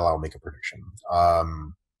Kurzweil, I'll make a prediction.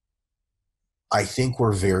 I think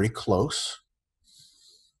we're very close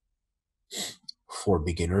for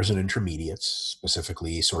beginners and intermediates,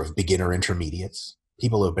 specifically sort of beginner intermediates,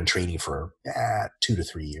 people who have been training for 2 to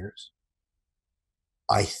 3 years.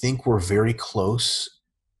 I think we're very close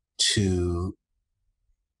to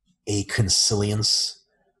a consilience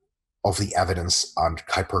of the evidence on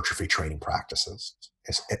hypertrophy training practices,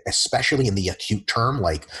 especially in the acute term.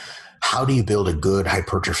 Like, how do you build a good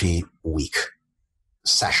hypertrophy week,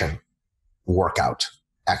 session, workout,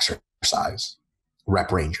 exercise,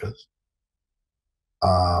 rep ranges?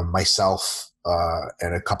 Myself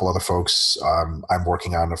and a couple other folks, I'm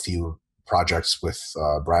working on a few projects with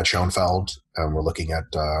Brad Schoenfeld, and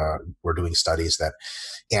we're doing studies that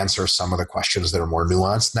answer some of the questions that are more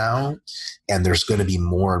nuanced now. And there's going to be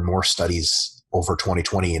more and more studies over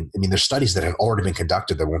 2020. And I mean, there's studies that have already been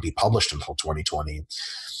conducted that won't be published until 2020,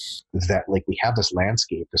 that like we have this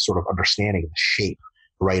landscape, this sort of understanding of the shape,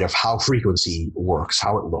 right, of how frequency works,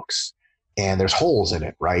 how it looks. And there's holes in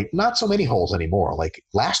it, right? Not so many holes anymore. Like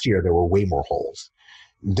last year, there were way more holes.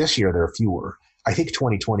 This year, there are fewer. I think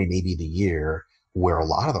 2020 may be the year where a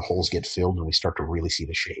lot of the holes get filled and we start to really see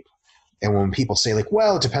the shape. And when people say like,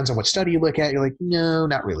 well, it depends on what study you look at, you're like, no,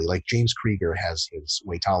 not really. Like James Krieger has his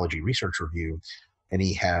weightology research review, and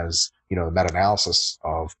he has, meta-analysis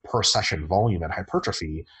of per session volume and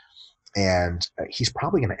hypertrophy. And he's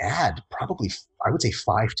probably going to add I would say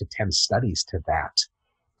 5 to 10 studies to that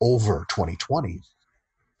over 2020.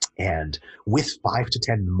 And with 5 to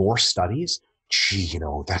 10 more studies,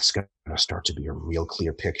 that's going to start to be a real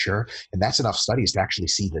clear picture. And that's enough studies to actually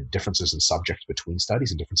see the differences in subjects between studies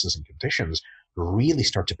and differences in conditions really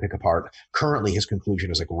start to pick apart. Currently, his conclusion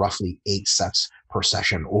is like roughly 8 sets per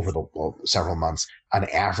session over the several months. On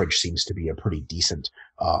average seems to be a pretty decent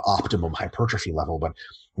optimum hypertrophy level. But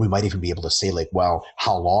we might even be able to say like, well,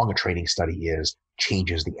 how long a training study is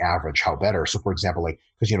changes the average, how better. So for example, like,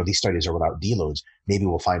 because these studies are without deloads, maybe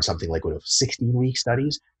we'll find something like with 16-week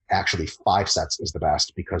studies, actually 5 sets is the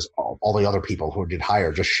best, because all the other people who did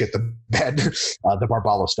higher just shit the bed. The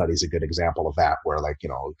Barbalo study is a good example of that, where like,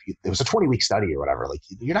 it was a 20-week study or whatever. Like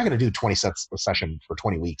you're not going to do 20 sets a session for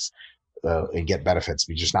 20 weeks and get benefits.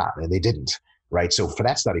 You're just not, and they didn't. right? So for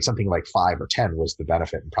that study, something like 5 or 10 was the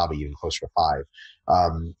benefit, and probably even closer to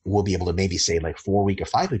 5. We'll be able to maybe say like 4-week or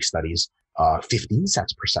 5-week studies, 15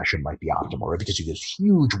 sets per session might be optimal, right? Because you get this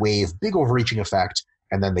huge wave, big overreaching effect,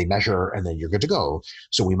 and then they measure, and then you're good to go.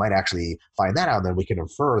 So we might actually find that out, and then we can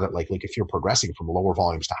infer that like if you're progressing from lower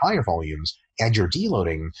volumes to higher volumes and you're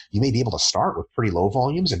deloading, you may be able to start with pretty low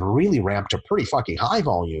volumes and really ramp to pretty fucking high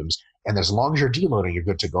volumes. And as long as you're deloading, you're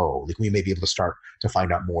good to go. Like we may be able to start to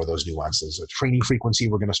find out more of those nuances. The training frequency,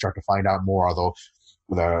 we're going to start to find out more, although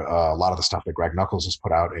a lot of the stuff that Greg Nuckols has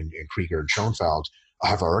put out and Krieger and Schoenfeld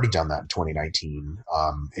have already done that in 2019,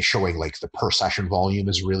 is showing like the per session volume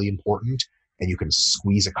is really important. And you can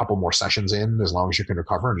squeeze a couple more sessions in as long as you can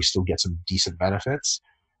recover and you still get some decent benefits.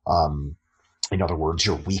 In other words,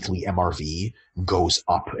 your weekly MRV goes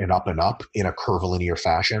up and up and up in a curvilinear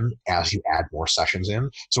fashion as you add more sessions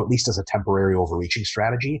in. So at least as a temporary overreaching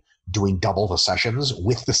strategy, doing double the sessions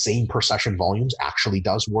with the same per session volumes actually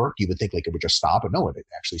does work. You would think like it would just stop, but no, it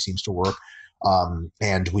actually seems to work.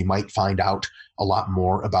 And we might find out a lot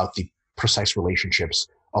more about the precise relationships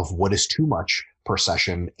of what is too much per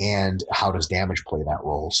session and how does damage play that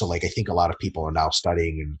role. So like I think a lot of people are now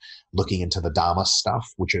studying and looking into the DAMA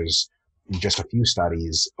stuff, which is just a few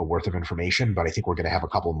studies worth of information, but I think we're going to have a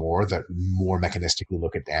couple more that more mechanistically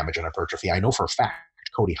look at damage and hypertrophy. I know for a fact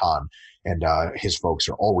Cody Hahn and his folks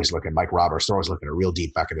are always looking, Mike Roberts, they're always looking at real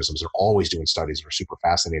deep mechanisms. They're always doing studies that are super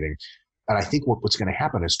fascinating. And I think what's going to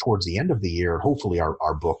happen is towards the end of the year, hopefully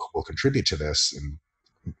our book will contribute to this. And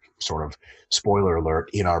sort of spoiler alert,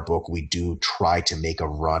 in our book, we do try to make a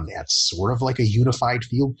run at sort of like a unified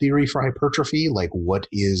field theory for hypertrophy. Like what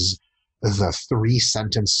is the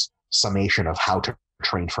 3-sentence summation of how to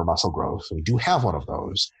train for muscle growth? We do have one of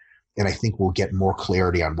those. And I think we'll get more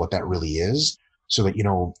clarity on what that really is so that,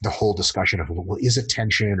 the whole discussion of, well, is it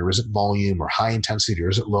tension or is it volume or high intensity or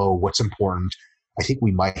is it low? What's important? I think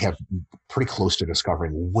we might have pretty close to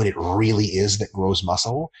discovering what it really is that grows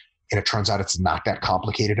muscle. And it turns out it's not that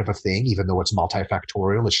complicated of a thing, even though it's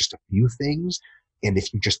multifactorial. It's just a few things. And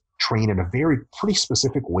if you just train in a very pretty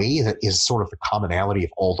specific way that is sort of the commonality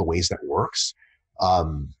of all the ways that works,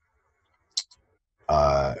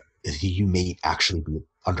 you may actually be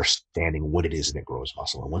understanding what it is that grows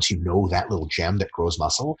muscle. And once you know that little gem that grows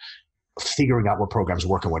muscle, figuring out what programs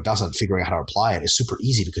work and what doesn't, figuring out how to apply it is super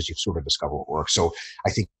easy because you've sort of discovered what works. So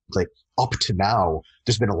I think like up to now,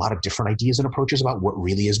 there's been a lot of different ideas and approaches about what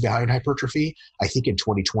really is behind hypertrophy. I think in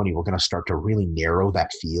 2020, we're going to start to really narrow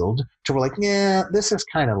that field to we're like, yeah, this is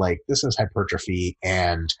kind of like, this is hypertrophy.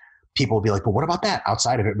 And people will be like, but what about that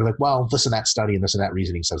outside of it? Be like, well, this and that study and this and that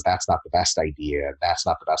reasoning says that's not the best idea. That's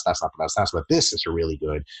not the best. That's not the best. That's what this is really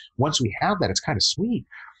good. Once we have that, it's kind of sweet.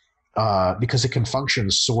 Because it can function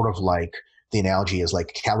sort of like the analogy is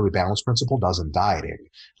like calorie balance principle does in dieting.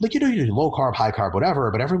 Like, you do low carb, high carb, whatever,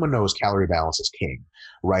 but everyone knows calorie balance is king,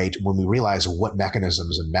 right? When we realize what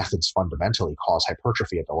mechanisms and methods fundamentally cause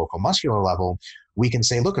hypertrophy at the local muscular level, we can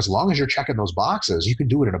say, look, as long as you're checking those boxes, you can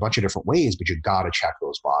do it in a bunch of different ways, but you got to check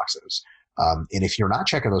those boxes. And if you're not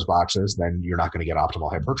checking those boxes, then you're not going to get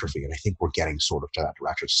optimal hypertrophy. And I think we're getting sort of to that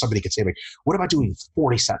direction. So somebody could say, like, what about doing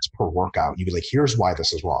 40 sets per workout? And you'd be like, here's why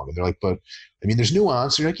this is wrong. And they're like, but I mean, there's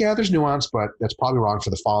nuance. And you're like, yeah, there's nuance, but that's probably wrong for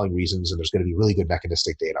the following reasons. And there's going to be really good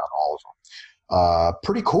mechanistic data on all of them.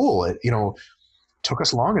 Pretty cool. It, took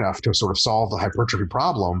us long enough to sort of solve the hypertrophy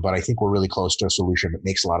problem, but I think we're really close to a solution that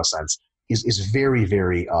makes a lot of sense. Is very,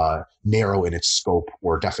 very narrow in its scope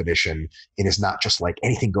or definition, and is not just like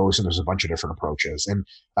anything goes and there's a bunch of different approaches. And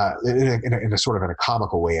in a sort of in a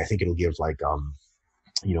comical way, I think it'll give like,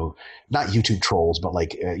 not YouTube trolls, but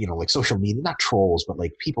like, like social media, not trolls, but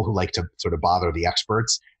like people who like to sort of bother the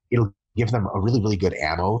experts. It'll give them a really, really good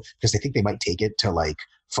ammo because they think they might take it to like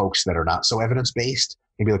folks that are not so evidence-based.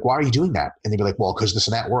 And be like, why are you doing that? And they'd be like, well, because this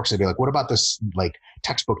and that works. And they'd be like, what about this like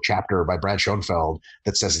textbook chapter by Brad Schoenfeld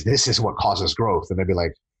that says this is what causes growth? And they'd be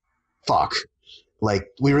like, fuck, like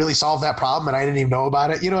we really solved that problem and I didn't even know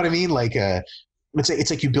about it. You know what I mean? Like,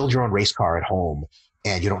 it's like you build your own race car at home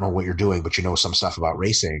and you don't know what you're doing, but you know some stuff about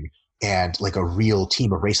racing. And like a real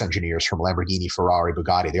team of race engineers from Lamborghini, Ferrari,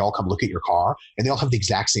 Bugatti, they all come look at your car and they all have the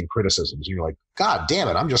exact same criticisms. And you're like, God damn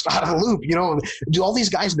it, I'm just out of the loop. Do all these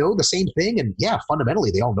guys know the same thing? And yeah, fundamentally,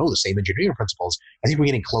 they all know the same engineering principles. I think we're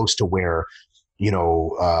getting close to where,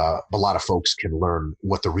 a lot of folks can learn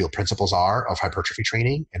what the real principles are of hypertrophy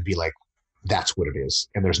training and be like, that's what it is.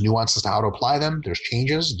 And there's nuances to how to apply them. There's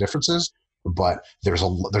changes, differences, but there's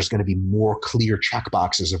going to be more clear check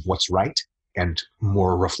boxes of what's right and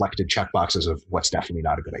more reflected check boxes of what's definitely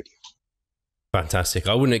not a good idea. Fantastic.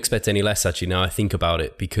 I wouldn't expect any less, actually, now I think about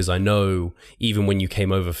it, because I know even when you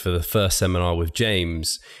came over for the first seminar with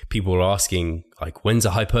James, people were asking, like, when's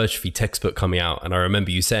a hypertrophy textbook coming out? And I remember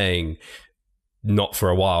you saying, not for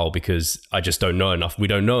a while, because I just don't know enough. We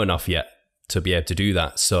don't know enough yet to be able to do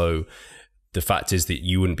that. So the fact is that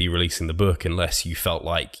you wouldn't be releasing the book unless you felt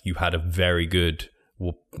like you had a very good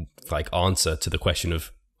answer to the question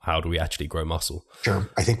of how do we actually grow muscle? Sure.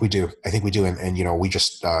 I think we do. And you know, we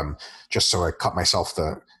just so I cut myself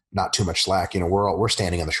the not too much slack, you know, we're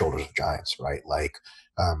standing on the shoulders of giants, right? Like,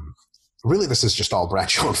 really, this is just all Brad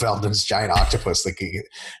Schoenfeld's giant octopus.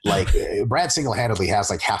 Like Brad single-handedly has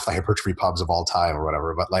like half the hypertrophy pubs of all time or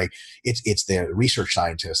whatever, but like it's the research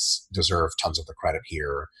scientists deserve tons of the credit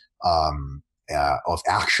here. Of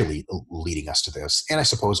actually leading us to this. And I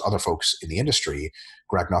suppose other folks in the industry,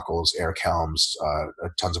 Greg Nuckols, Eric Helms,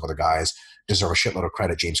 tons of other guys deserve a shitload of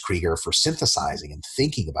credit, James Krieger, for synthesizing and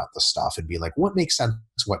thinking about the stuff and being like, what makes sense,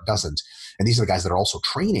 what doesn't? And these are the guys that are also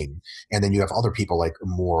training. And then you have other people like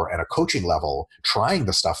more at a coaching level trying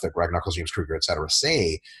the stuff that Greg Nuckols, James Krieger, et cetera,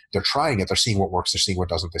 say. They're trying it, they're seeing what works, they're seeing what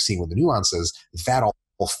doesn't, they're seeing what the nuances. That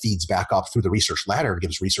all feeds back up through the research ladder and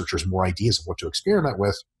gives researchers more ideas of what to experiment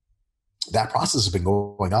with. That process has been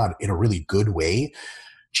going on in a really good way.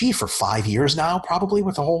 For 5 years now, probably,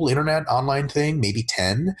 with the whole internet online thing, maybe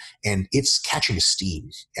 10, and it's catching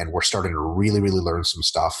steam. And we're starting to really, really learn some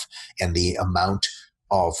stuff. And the amount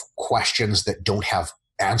of questions that don't have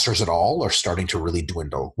answers at all are starting to really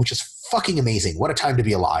dwindle, which is fucking amazing. What a time to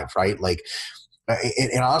be alive, right? Like,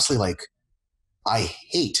 and honestly, like, I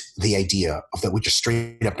hate the idea of that we just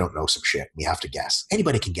straight up don't know some shit. We have to guess.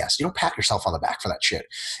 Anybody can guess. You don't pat yourself on the back for that shit.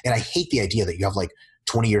 And I hate the idea that you have like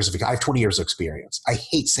 20 years of, I have 20 years of experience. I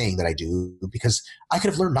hate saying that I do, because I could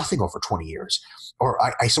have learned nothing over 20 years. Or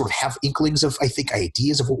I sort of have inklings of, I think,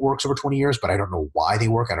 ideas of what works over 20 years, but I don't know why they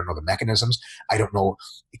work. I don't know the mechanisms. I don't know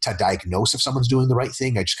to diagnose if someone's doing the right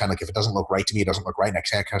thing. I just kind of like, if it doesn't look right to me, it doesn't look right, and I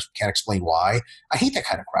can't explain why. I hate that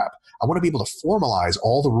kind of crap. I want to be able to formalize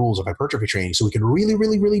all the rules of hypertrophy training so we can really,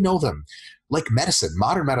 really, really know them. Like medicine,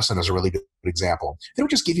 modern medicine is a really good example. They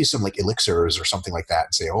don't just give you some like elixirs or something like that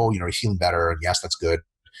and say, oh, you know, you're feeling better, and yes, that's good.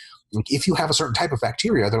 Like if you have a certain type of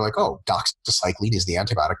bacteria, they're like, oh, doxycycline is the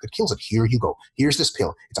antibiotic that kills it. Here you go. Here's this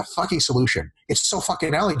pill. It's a fucking solution. It's so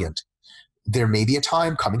fucking elegant. There may be a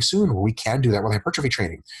time coming soon where we can do that with hypertrophy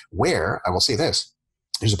training, where, I will say this,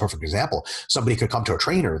 here's a perfect example. Somebody could come to a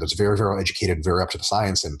trainer that's very, very educated, very up to the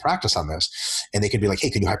science and practice on this, and they could be like, hey,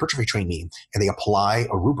 can you hypertrophy train me? And they apply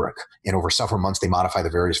a rubric, and over several months, they modify the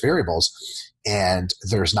various variables, and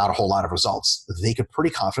there's not a whole lot of results. They could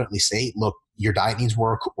pretty confidently say, look, your diet needs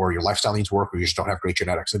work, or your lifestyle needs work, or you just don't have great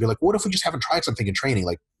genetics. They'd be like, what if we just haven't tried something in training?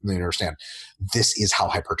 Like, you understand, this is how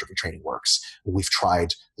hypertrophy training works. We've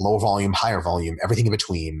tried low volume, higher volume, everything in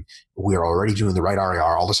between. We're already doing the right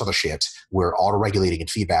RAR, all this other shit. We're auto-regulating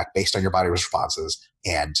and feedback based on your body responses,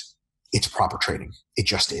 and it's proper training. It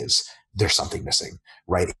just is. There's something missing,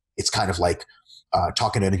 right? It's kind of like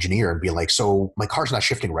talking to an engineer and being like, so my car's not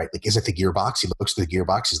shifting right. Like, is it the gearbox? He looks at the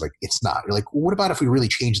gearbox. He's like, it's not. You're like, well, what about if we really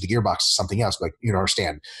change the gearbox to something else? Like, you don't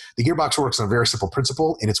understand. The gearbox works on a very simple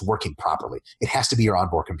principle, and it's working properly. It has to be your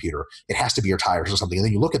onboard computer. It has to be your tires or something. And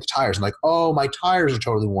then you look at the tires and like, oh, my tires are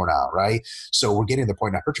totally worn out, right? So we're getting to the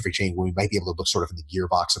point in hypertrophy training where we might be able to look sort of in the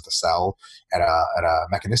gearbox of the cell at a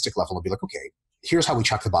mechanistic level and be like, okay, here's how we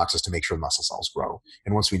check the boxes to make sure the muscle cells grow.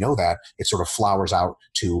 And once we know that, it sort of flowers out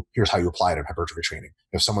to here's how you apply it in hypertrophy training.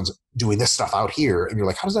 If someone's doing this stuff out here and you're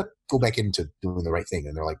like, how does that go back into doing the right thing?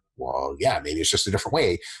 And they're like, well, yeah, maybe it's just a different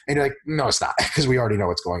way. And you're like, no, it's not, because we already know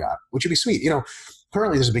what's going on, which would be sweet. You know,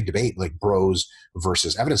 currently there's a big debate, like bros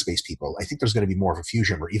versus evidence-based people. I think there's going to be more of a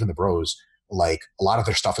fusion where even the bros, like a lot of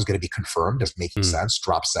their stuff is going to be confirmed as making sense,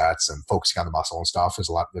 drop sets and focusing on the muscle and stuff. There's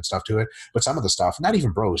a lot of good stuff to it. But some of the stuff, not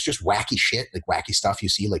even bros, just wacky shit, like wacky stuff you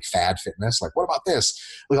see, like fad fitness. Like, what about this?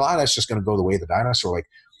 Like a lot of that's just going to go the way of the dinosaur. Like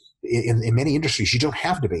in many industries, you don't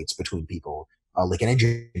have debates between people. Like in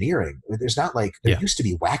engineering, there's not like, there used to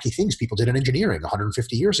be wacky things people did in engineering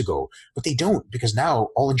 150 years ago, but they don't, because now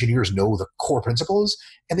all engineers know the core principles,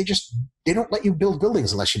 and they don't let you build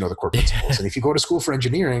buildings unless you know the core principles. And if you go to school for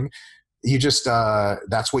engineering, you just,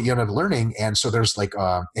 that's what you end up learning. And so there's like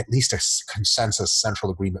at least a consensus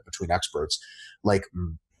central agreement between experts. Like,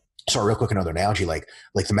 so real quick, another analogy, like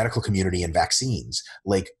the medical community and vaccines,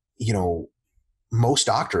 like, you know, most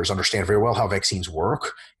doctors understand very well how vaccines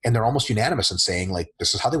work, and they're almost unanimous in saying, like,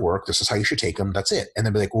 this is how they work, this is how you should take them, that's it. And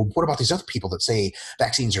then be like, well, what about these other people that say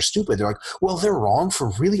vaccines are stupid? They're like, well, they're wrong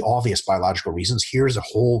for really obvious biological reasons. Here's a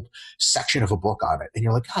whole section of a book on it. And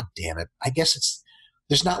you're like, God damn it. I guess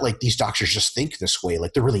there's not like these doctors just think this way.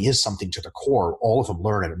 Like there really is something to the core. All of them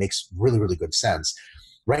learn, and it makes really, really good sense.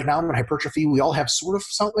 Right now in hypertrophy, we all have sort of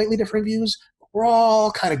slightly different views. We're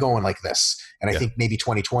all kind of going like this. And I think maybe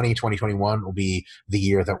 2020, 2021 will be the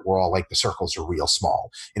year that we're all like, the circles are real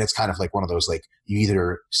small. And it's kind of like one of those, like, you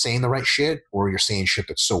either saying the right shit or you're saying shit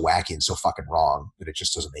that's so wacky and so fucking wrong that it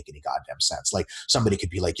just doesn't make any goddamn sense. Like somebody could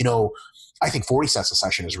be like, I think 40 sets a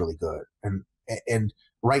session is really good. And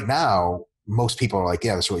right now, most people are like,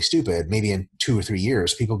 yeah, that's really stupid. Maybe in 2 or 3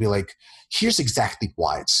 years, people will be like, here's exactly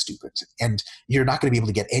why it's stupid. And you're not going to be able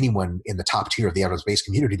to get anyone in the top tier of the evidence-based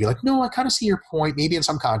community to be like, no, I kind of see your point. Maybe in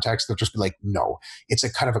some context, they'll just be like, no. It's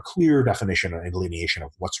a kind of a clear definition and delineation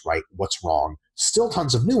of what's right, what's wrong. Still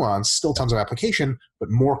tons of nuance, still tons of application, but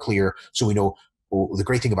more clear. So we know, the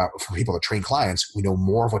great thing about, for people that train clients, we know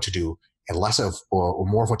more of what to do and less of, or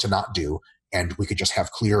more of what to not do. And we could just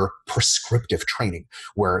have clear prescriptive training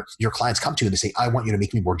where your clients come to you and they say, I want you to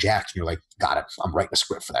make me more jacked. And you're like, got it. I'm writing a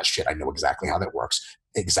script for that shit. I know exactly how that works.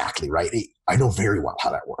 Exactly, right? I know very well how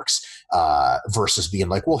that works. Versus being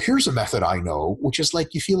like, well, here's a method I know, which is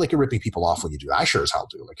like, you feel like you're ripping people off when you do that. I sure as hell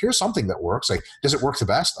do. Like, here's something that works. Like, does it work the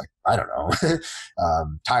best? Like, I don't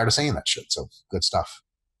know. Tired of saying that shit. So good stuff.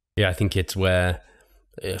 Yeah, I think it's where...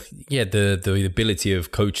 the ability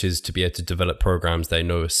of coaches to be able to develop programs they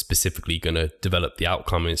know are specifically going to develop the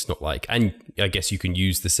outcome. And it's not like, and I guess you can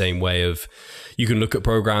use the same way of, you can look at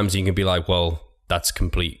programs and you can be like, well, that's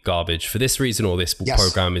complete garbage for this reason, or this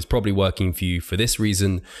program is probably working for you for this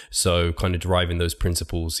reason. So kind of deriving those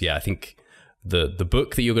principles. Yeah, I think the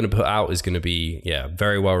book that you're going to put out is going to be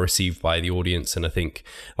very well received by the audience. And I think,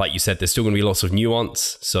 like you said, there's still going to be lots of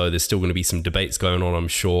nuance, so there's still going to be some debates going on, I'm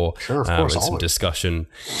sure, of course, and some discussion.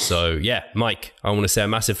 So Mike, I want to say a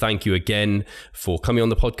massive thank you again for coming on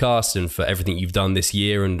the podcast and for everything you've done this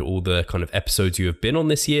year and all the kind of episodes you have been on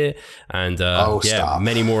this year, and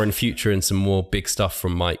many more in the future, and some more big stuff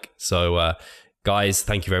from Mike. So guys,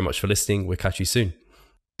 thank you very much for listening. We'll catch you soon.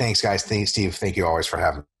 Thanks guys. Thanks Steve. Thank you always for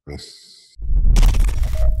having me.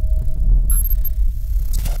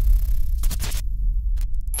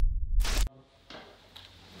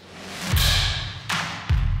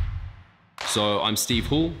 So I'm Steve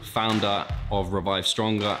Hall, founder of Revive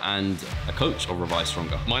Stronger and a coach of Revive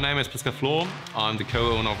Stronger. My name is Pascal Flor. I'm the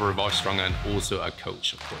co-owner of Revive Stronger and also a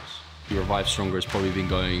coach, of course. Revive Stronger has probably been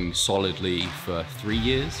going solidly for 3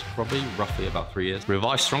 years, roughly about 3 years.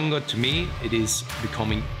 Revive Stronger, to me, it is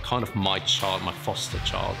becoming kind of my child, my foster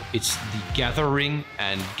child. It's the gathering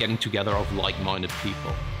and getting together of like-minded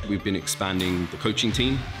people. We've been expanding the coaching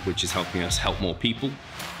team, which is helping us help more people,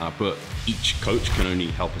 but each coach can only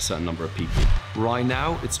help a certain number of people. Right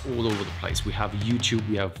now, it's all over the place. We have YouTube,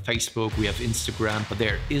 we have Facebook, we have Instagram, but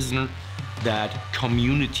there isn't that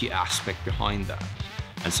community aspect behind that.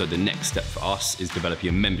 And so the next step for us is developing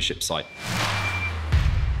a membership site.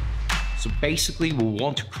 So basically, we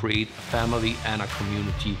want to create a family and a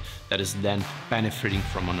community that is then benefiting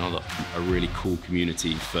from another. A really cool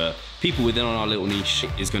community for people within our little niche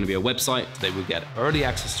is going to be a website. They will get early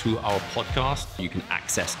access to our podcast. You can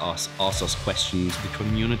access us, ask us questions. The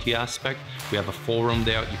community aspect, we have a forum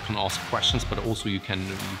there. You can ask questions, but also you can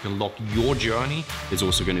log your journey. There's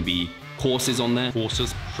also going to be courses on there.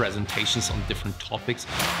 Courses, presentations on different topics.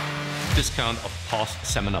 Discount of past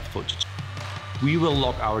seminar footage. We will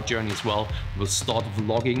log our journey as well. We'll start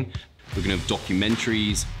vlogging. We're going to have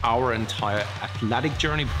documentaries. Our entire athletic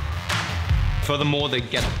journey. Furthermore, they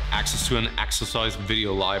get access to an exercise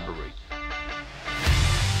video library.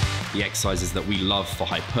 The exercises that we love for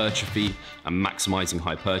hypertrophy and maximizing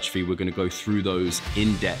hypertrophy, we're going to go through those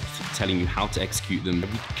in depth, telling you how to execute them. We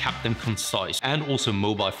kept them concise and also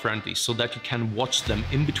mobile friendly so that you can watch them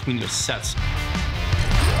in between your sets.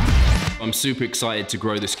 I'm super excited to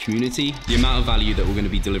grow this community. The amount of value that we're going to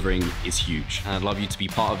be delivering is huge, and I'd love you to be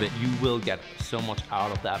part of it. You will get so much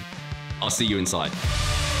out of that. I'll see you inside.